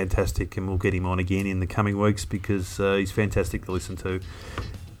been Dave. Fantastic, and we'll get him on again in the coming weeks because he's fantastic to listen to.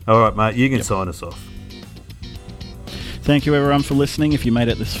 All right, mate, you can sign us off. Thank you, everyone, for listening. If you made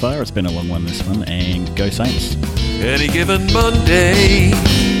it this far, it's been a long one, this one, and go Saints. Any Given Monday.